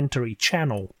documentary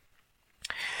channel.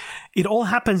 It all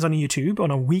happens on YouTube on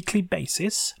a weekly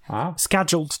basis,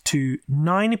 scheduled to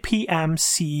 9 p.m.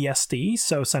 CEST,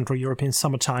 so Central European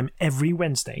Summertime, every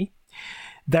Wednesday.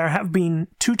 There have been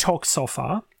 2 talks so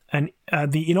far. And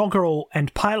the inaugural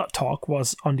and pilot talk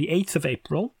was on the 8th of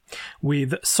April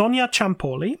with Sonia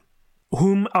Ciampoli,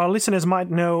 whom our listeners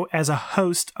might know as a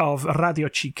host of Radio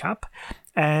CICAP,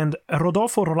 and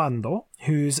Rodolfo Rolando,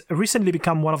 who's recently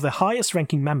become one of the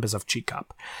highest-ranking members of CICAP.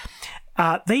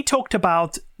 They talked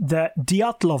about the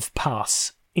Dyatlov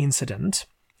Pass incident,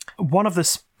 one of the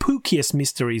spookiest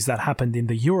mysteries that happened in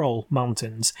the Ural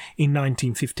Mountains in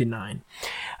 1959.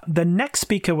 The next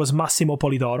speaker was Massimo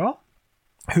Polidoro,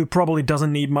 who probably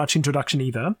doesn't need much introduction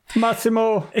either.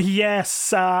 Massimo!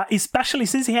 Yes, especially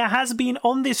since he has been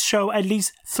on this show at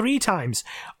least 3 times.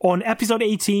 On episode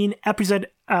 18, episode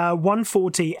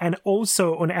 140, and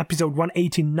also on episode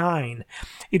 189.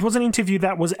 It was an interview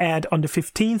that was aired on the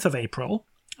 15th of April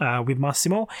with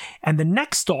Massimo, and the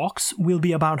next talks will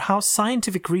be about how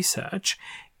scientific research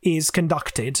is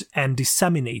conducted and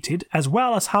disseminated, as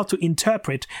well as how to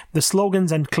interpret the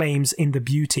slogans and claims in the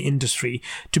beauty industry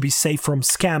to be safe from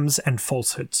scams and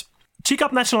falsehoods.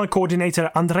 CICAP National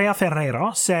Coordinator Andrea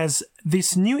Ferrero says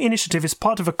this new initiative is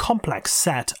part of a complex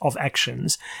set of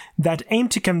actions that aim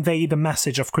to convey the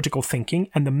message of critical thinking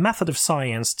and the method of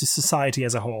science to society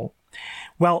as a whole.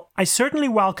 Well, I certainly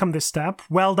welcome this step.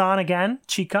 Well done again,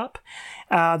 CICAP.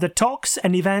 The talks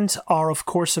and events are, of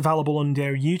course, available on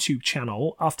their YouTube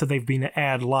channel after they've been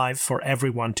aired live for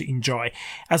everyone to enjoy,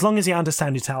 as long as you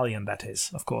understand Italian, that is,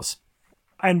 of course.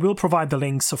 And we'll provide the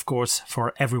links, of course,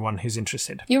 for everyone who's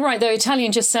interested. You're right, though.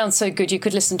 Italian just sounds so good. You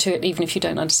could listen to it even if you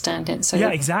don't understand it. So yeah,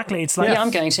 exactly. It's like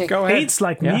I'm going to. Go ahead. It's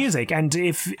like music. And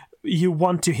if you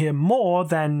want to hear more,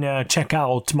 then check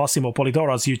out Massimo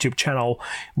Polidoro's YouTube channel,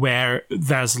 where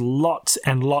there's lots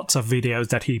and lots of videos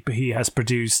that he has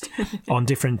produced on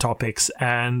different topics.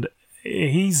 And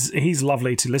he's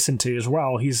lovely to listen to as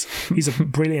well. He's a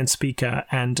brilliant speaker,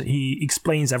 and he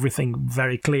explains everything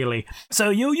very clearly. So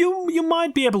you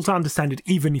might be able to understand it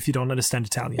even if you don't understand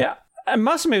Italian. Yeah. And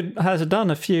Massimo has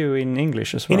done a few in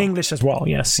English as well. In English as well,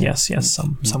 yes.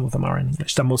 Some of them are in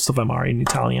English. Most of them are in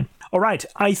Italian. All right,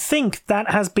 I think that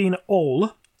has been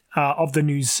all of the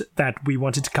news that we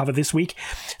wanted to cover this week.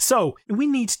 So we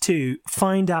need to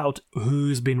find out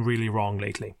who's been really wrong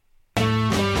lately.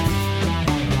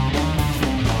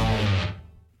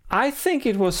 I think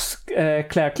it was Claire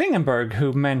Klingenberg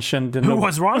who mentioned... Who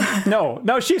was wrong?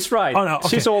 No, she's right. Oh, no, okay.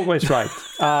 She's always right,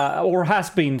 or has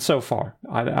been so far.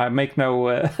 I make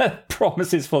no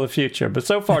promises for the future, but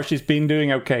so far she's been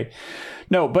doing okay.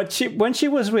 No, but when she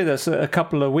was with us a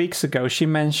couple of weeks ago, she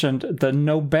mentioned the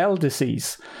Nobel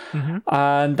disease. Mm-hmm.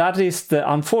 And that is the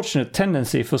unfortunate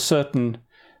tendency for certain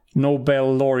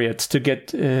Nobel laureates to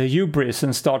get hubris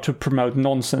and start to promote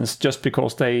nonsense just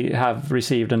because they have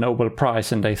received a Nobel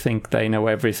Prize and they think they know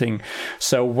everything.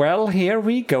 So, well, here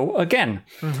we go again.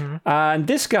 Mm-hmm. And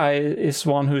this guy is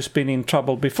one who's been in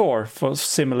trouble before for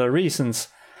similar reasons.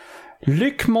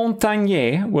 Luc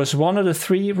Montagnier was one of the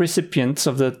 3 recipients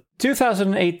of the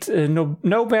 2008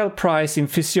 Nobel Prize in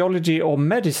Physiology or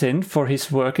Medicine for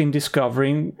his work in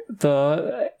discovering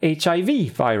the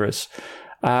HIV virus.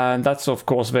 And that's, of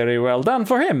course, very well done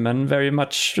for him and very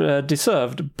much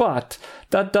deserved. But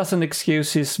that doesn't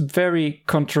excuse his very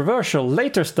controversial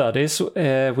later studies,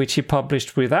 which he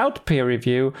published without peer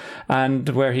review, and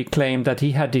where he claimed that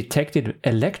he had detected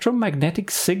electromagnetic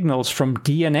signals from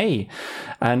DNA,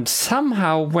 and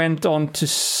somehow went on to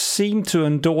seem to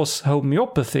endorse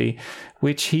homeopathy,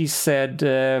 which he said,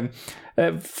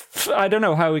 I don't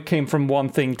know how it came from one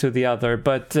thing to the other,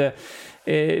 but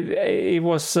it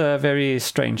was very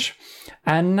strange.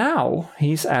 And now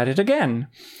he's at it again.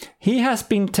 He has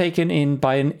been taken in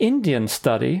by an Indian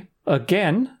study,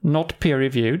 again not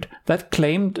peer-reviewed, that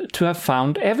claimed to have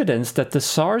found evidence that the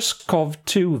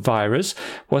SARS-CoV-2 virus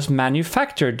was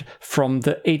manufactured from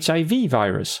the HIV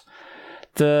virus.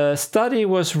 The study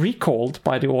was recalled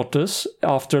by the authors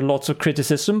after lots of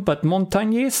criticism, but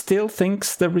Montagnier still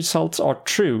thinks the results are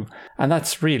true. And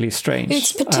that's really strange.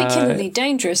 It's particularly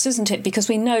dangerous, isn't it? Because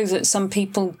we know that some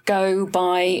people go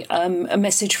by a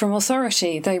message from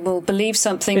authority. They will believe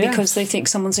something because they think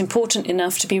someone's important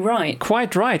enough to be right.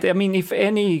 Quite right. I mean, if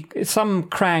some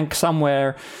crank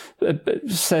somewhere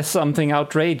says something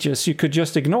outrageous, you could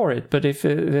just ignore it. But if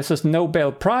there's a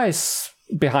Nobel Prize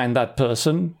behind that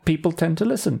person, people tend to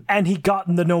listen. And he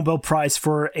got the Nobel Prize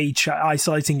for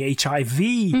isolating HIV.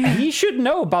 He should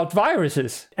know about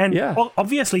viruses. And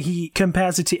obviously he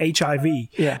compares it to HIV.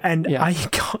 Yeah. And I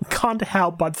can't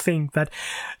help but think that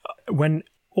when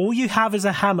all you have is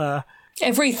a hammer,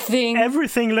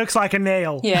 everything looks like a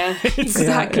nail. Yeah,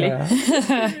 exactly.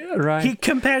 Right. He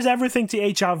compares everything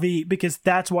to HIV because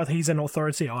that's what he's an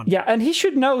authority on. Yeah, and he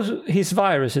should know his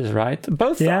viruses, right?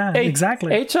 Both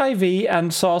exactly. HIV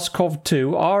and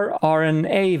SARS-CoV-2 are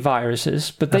RNA viruses,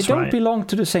 but they don't belong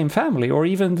to the same family or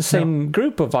even the same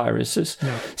group of viruses.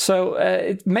 No. So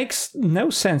it makes no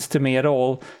sense to me at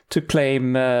all to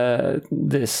claim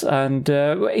this. And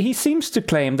he seems to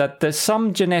claim that there's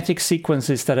some genetic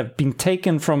sequences that have been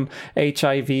taken from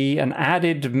HIV and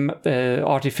added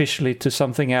artificially to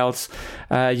something else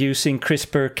using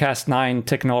CRISPR-Cas9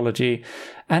 technology.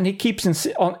 And he keeps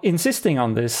insisting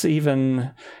on this,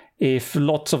 even if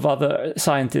lots of other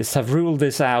scientists have ruled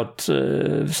this out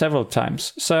several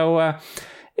times. So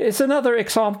it's another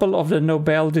example of the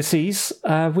Nobel disease,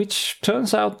 which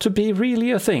turns out to be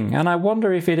really a thing. And I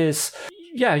wonder if it is,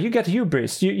 you get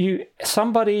hubris.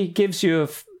 Somebody gives you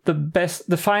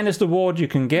the finest award you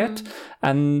can get,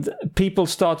 and people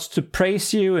start to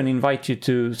praise you and invite you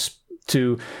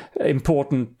to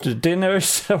important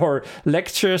dinners or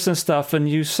lectures and stuff, and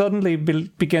you suddenly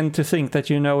begin to think that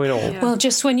you know it all. Yeah. Well,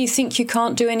 just when you think you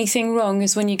can't do anything wrong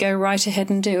is when you go right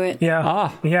ahead and do it.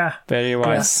 Yeah. Very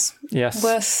wise. Yes.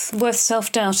 Worth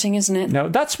self-doubting, isn't it? No,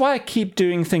 that's why I keep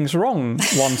doing things wrong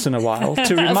once in a while,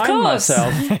 to remind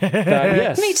myself that,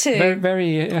 yes, me too. Very,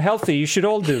 very healthy. You should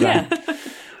all do that. Yeah.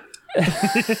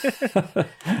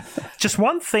 Just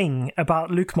one thing about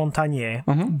Luc Montagnier,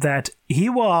 that he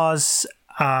was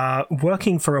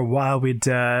working for a while with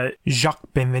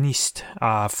Jacques Benveniste,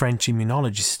 a French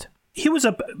immunologist. He was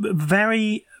a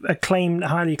very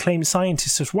highly acclaimed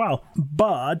scientist as well.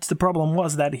 But the problem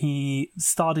was that he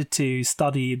started to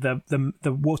study the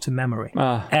water memory.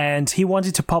 And he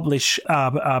wanted to publish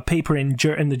a paper in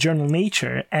the journal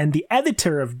Nature. And the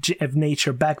editor of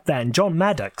Nature back then, John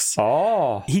Maddox,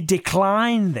 he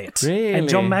declined it. Really? And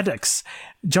John Maddox,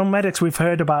 we've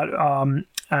heard about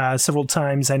several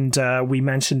times, and we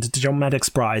mentioned the John Maddox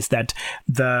Prize that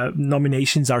the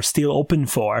nominations are still open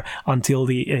for until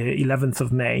the 11th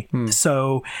of May.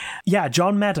 So,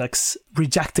 John Maddox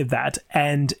rejected that,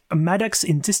 and Maddox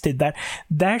insisted that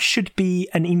there should be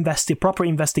an proper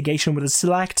investigation with a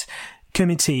select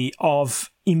committee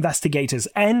of investigators,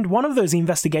 and one of those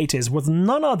investigators was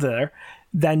none other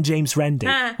than James Randi.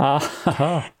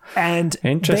 And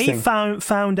they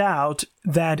found out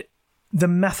that the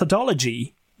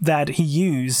methodology that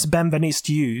Benveniste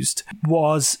used,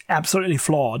 was absolutely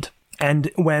flawed.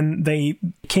 And when they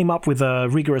came up with a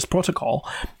rigorous protocol,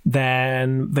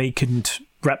 then they couldn't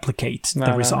replicate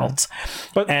the results.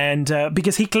 But, and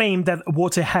because he claimed that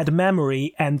water had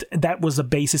memory, and that was the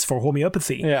basis for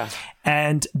homeopathy. Yeah.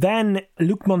 And then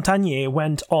Luc Montagnier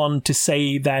went on to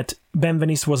say that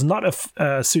Benveniste was not a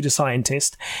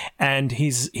pseudoscientist, and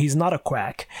he's not a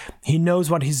quack. He knows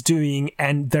what he's doing,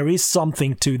 and there is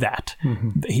something to that,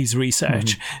 his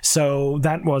research. So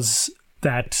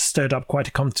that stirred up quite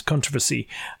a controversy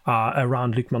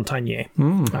around Luc Montagnier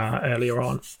earlier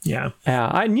on. Yeah,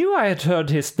 I knew I had heard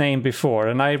his name before,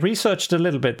 and I researched a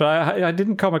little bit, but I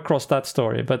didn't come across that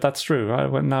story. But that's true.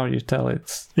 Now you tell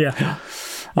it. Yeah.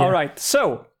 All right.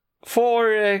 So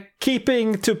for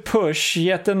keeping to push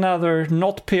yet another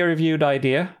not peer-reviewed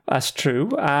idea as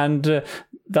true, and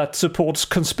that supports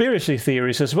conspiracy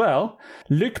theories as well.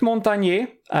 Luc Montagnier,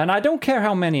 and I don't care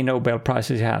how many Nobel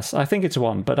Prizes he has. I think it's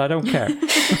one, but I don't care.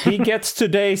 He gets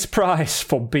today's prize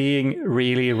for being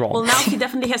really wrong. Well, now he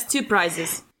definitely has 2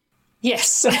 prizes.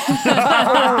 Yes.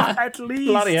 At least.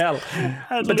 Bloody hell.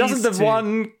 But doesn't the 2.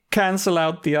 one cancel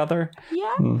out the other?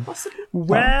 Yeah, possibly.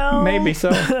 Well, maybe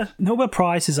so. Nobel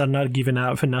Prizes are not given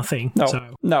out for nothing.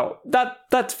 No.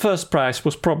 That first prize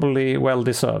was probably well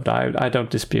deserved. I don't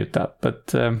dispute that.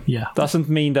 But doesn't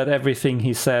mean that everything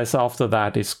he says after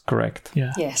that is correct.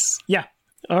 Yeah. Yes. Yeah.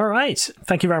 All right.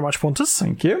 Thank you very much, Pontus.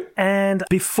 Thank you. And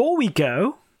before we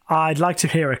go, I'd like to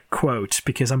hear a quote,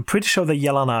 because I'm pretty sure that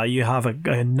Jelena, you have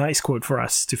a nice quote for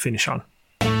us to finish on.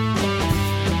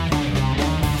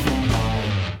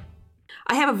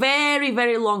 I have a very,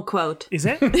 very long quote. Is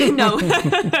it? No,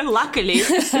 luckily.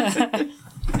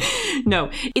 No,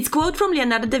 it's a quote from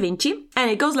Leonardo da Vinci,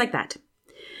 and it goes like that.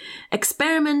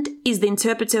 Experiment is the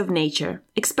interpreter of nature.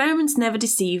 Experiments never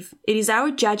deceive. It is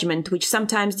our judgment which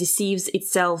sometimes deceives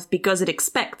itself because it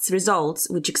expects results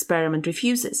which experiment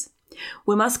refuses.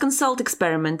 We must consult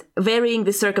experiment, varying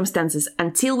the circumstances,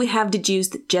 until we have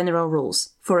deduced general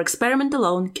rules. For experiment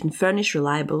alone can furnish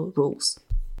reliable rules.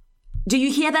 Do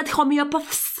you hear that,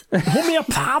 homeopaths?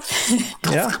 Homeopaths?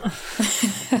 Yeah.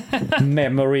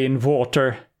 Memory in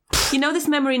water. You know this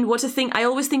memory in water thing? I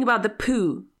always think about the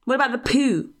poo. What about the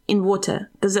poo in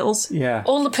water? Does it also? Yeah.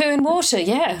 All the poo in water,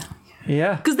 yeah.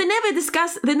 Yeah. Because they never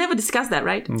discuss that,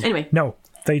 right? Anyway. No,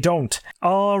 they don't.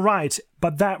 All right.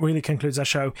 But that really concludes our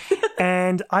show.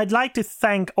 And I'd like to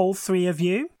thank all 3 of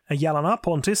you, Jelena,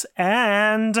 Pontus,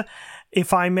 and,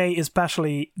 if I may,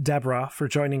 especially Deborah, for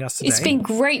joining us today. It's been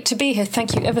great to be here.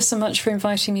 Thank you ever so much for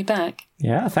inviting me back.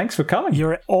 Yeah, thanks for coming.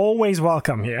 You're always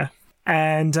welcome here.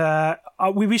 And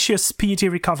we wish you a speedy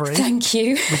recovery. Thank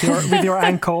you. With your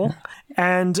ankle.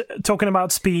 And talking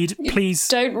about speed, please...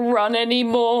 Don't run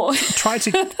anymore. Try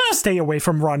to stay away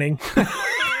from running.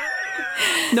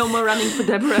 No more running for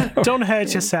Deborah. Don't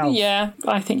hurt yourself. Yeah,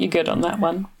 I think you're good on that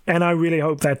one. And I really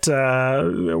hope that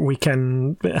we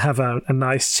can have a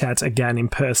nice chat again in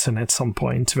person at some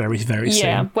point very, very soon.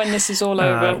 Yeah, when this is all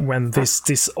over. When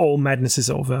this all madness is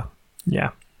over.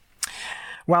 Yeah.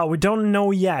 Well, we don't know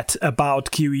yet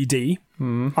about QED.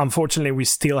 Unfortunately, we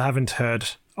still haven't heard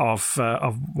of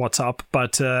what's up,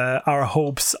 but our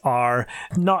hopes are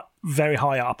not very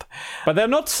high up. But they're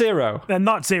not 0. They're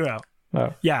not 0.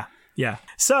 No. Yeah.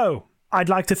 So, I'd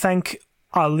like to thank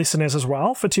our listeners as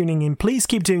well for tuning in. Please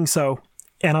keep doing so.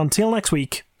 And until next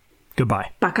week, goodbye.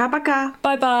 Paka paka.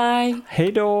 Bye-bye.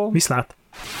 Hej då. Vi slatt.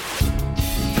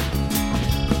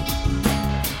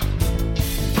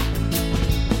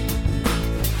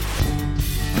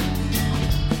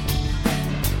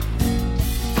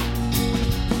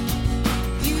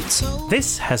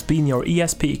 This has been your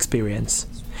ESP experience.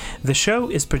 The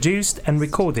show is produced and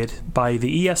recorded by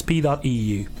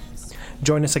TheESP.eu.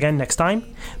 Join us again next time,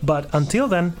 but until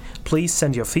then, please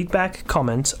send your feedback,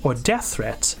 comments, or death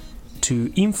threats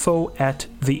to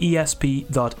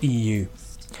info@theesp.eu.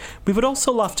 We would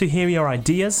also love to hear your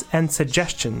ideas and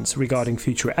suggestions regarding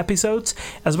future episodes,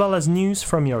 as well as news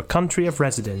from your country of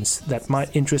residence that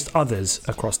might interest others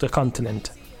across the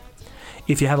continent.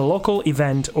 If you have a local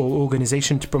event or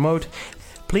organization to promote,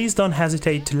 please don't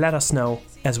hesitate to let us know,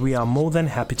 as we are more than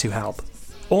happy to help.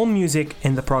 All music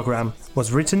in the program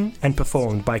was written and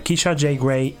performed by Keisha J.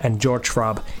 Gray and George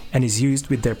Schwab and is used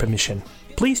with their permission.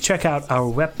 Please check out our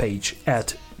webpage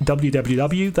at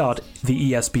www.theesp.eu,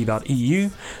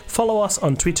 follow us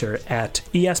on Twitter at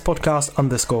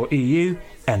espodcast_EU,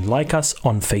 and like us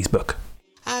on Facebook.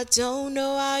 I don't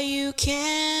know how you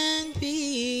can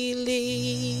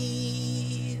believe.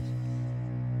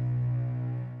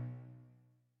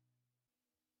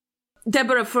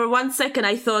 Deborah, for 1 second,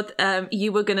 I thought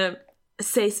you were gonna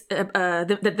say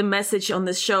that the message on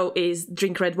this show is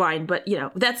drink red wine, but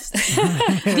that's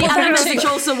the other message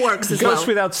also works as well. Goes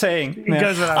without saying.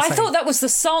 Yeah. I thought that was the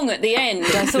song at the end.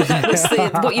 I thought that was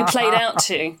what you played out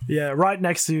to. Yeah, right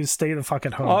next to Stay the Fuck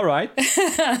at Home. All right.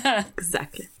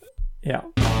 Exactly. Yeah.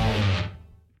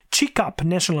 CHICAP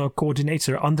National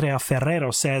Coordinator Andrea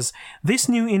Ferrero says this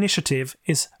new initiative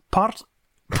is part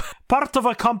of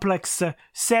a complex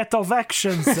set of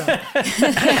actions.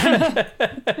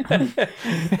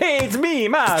 Hey, it's me,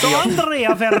 Mario. So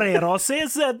Andrea Ferrero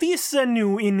says this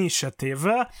new initiative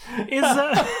is...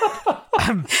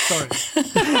 sorry.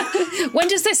 When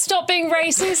does this stop being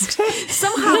racist?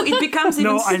 Somehow it becomes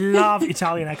even... No, I love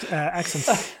Italian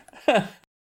accents.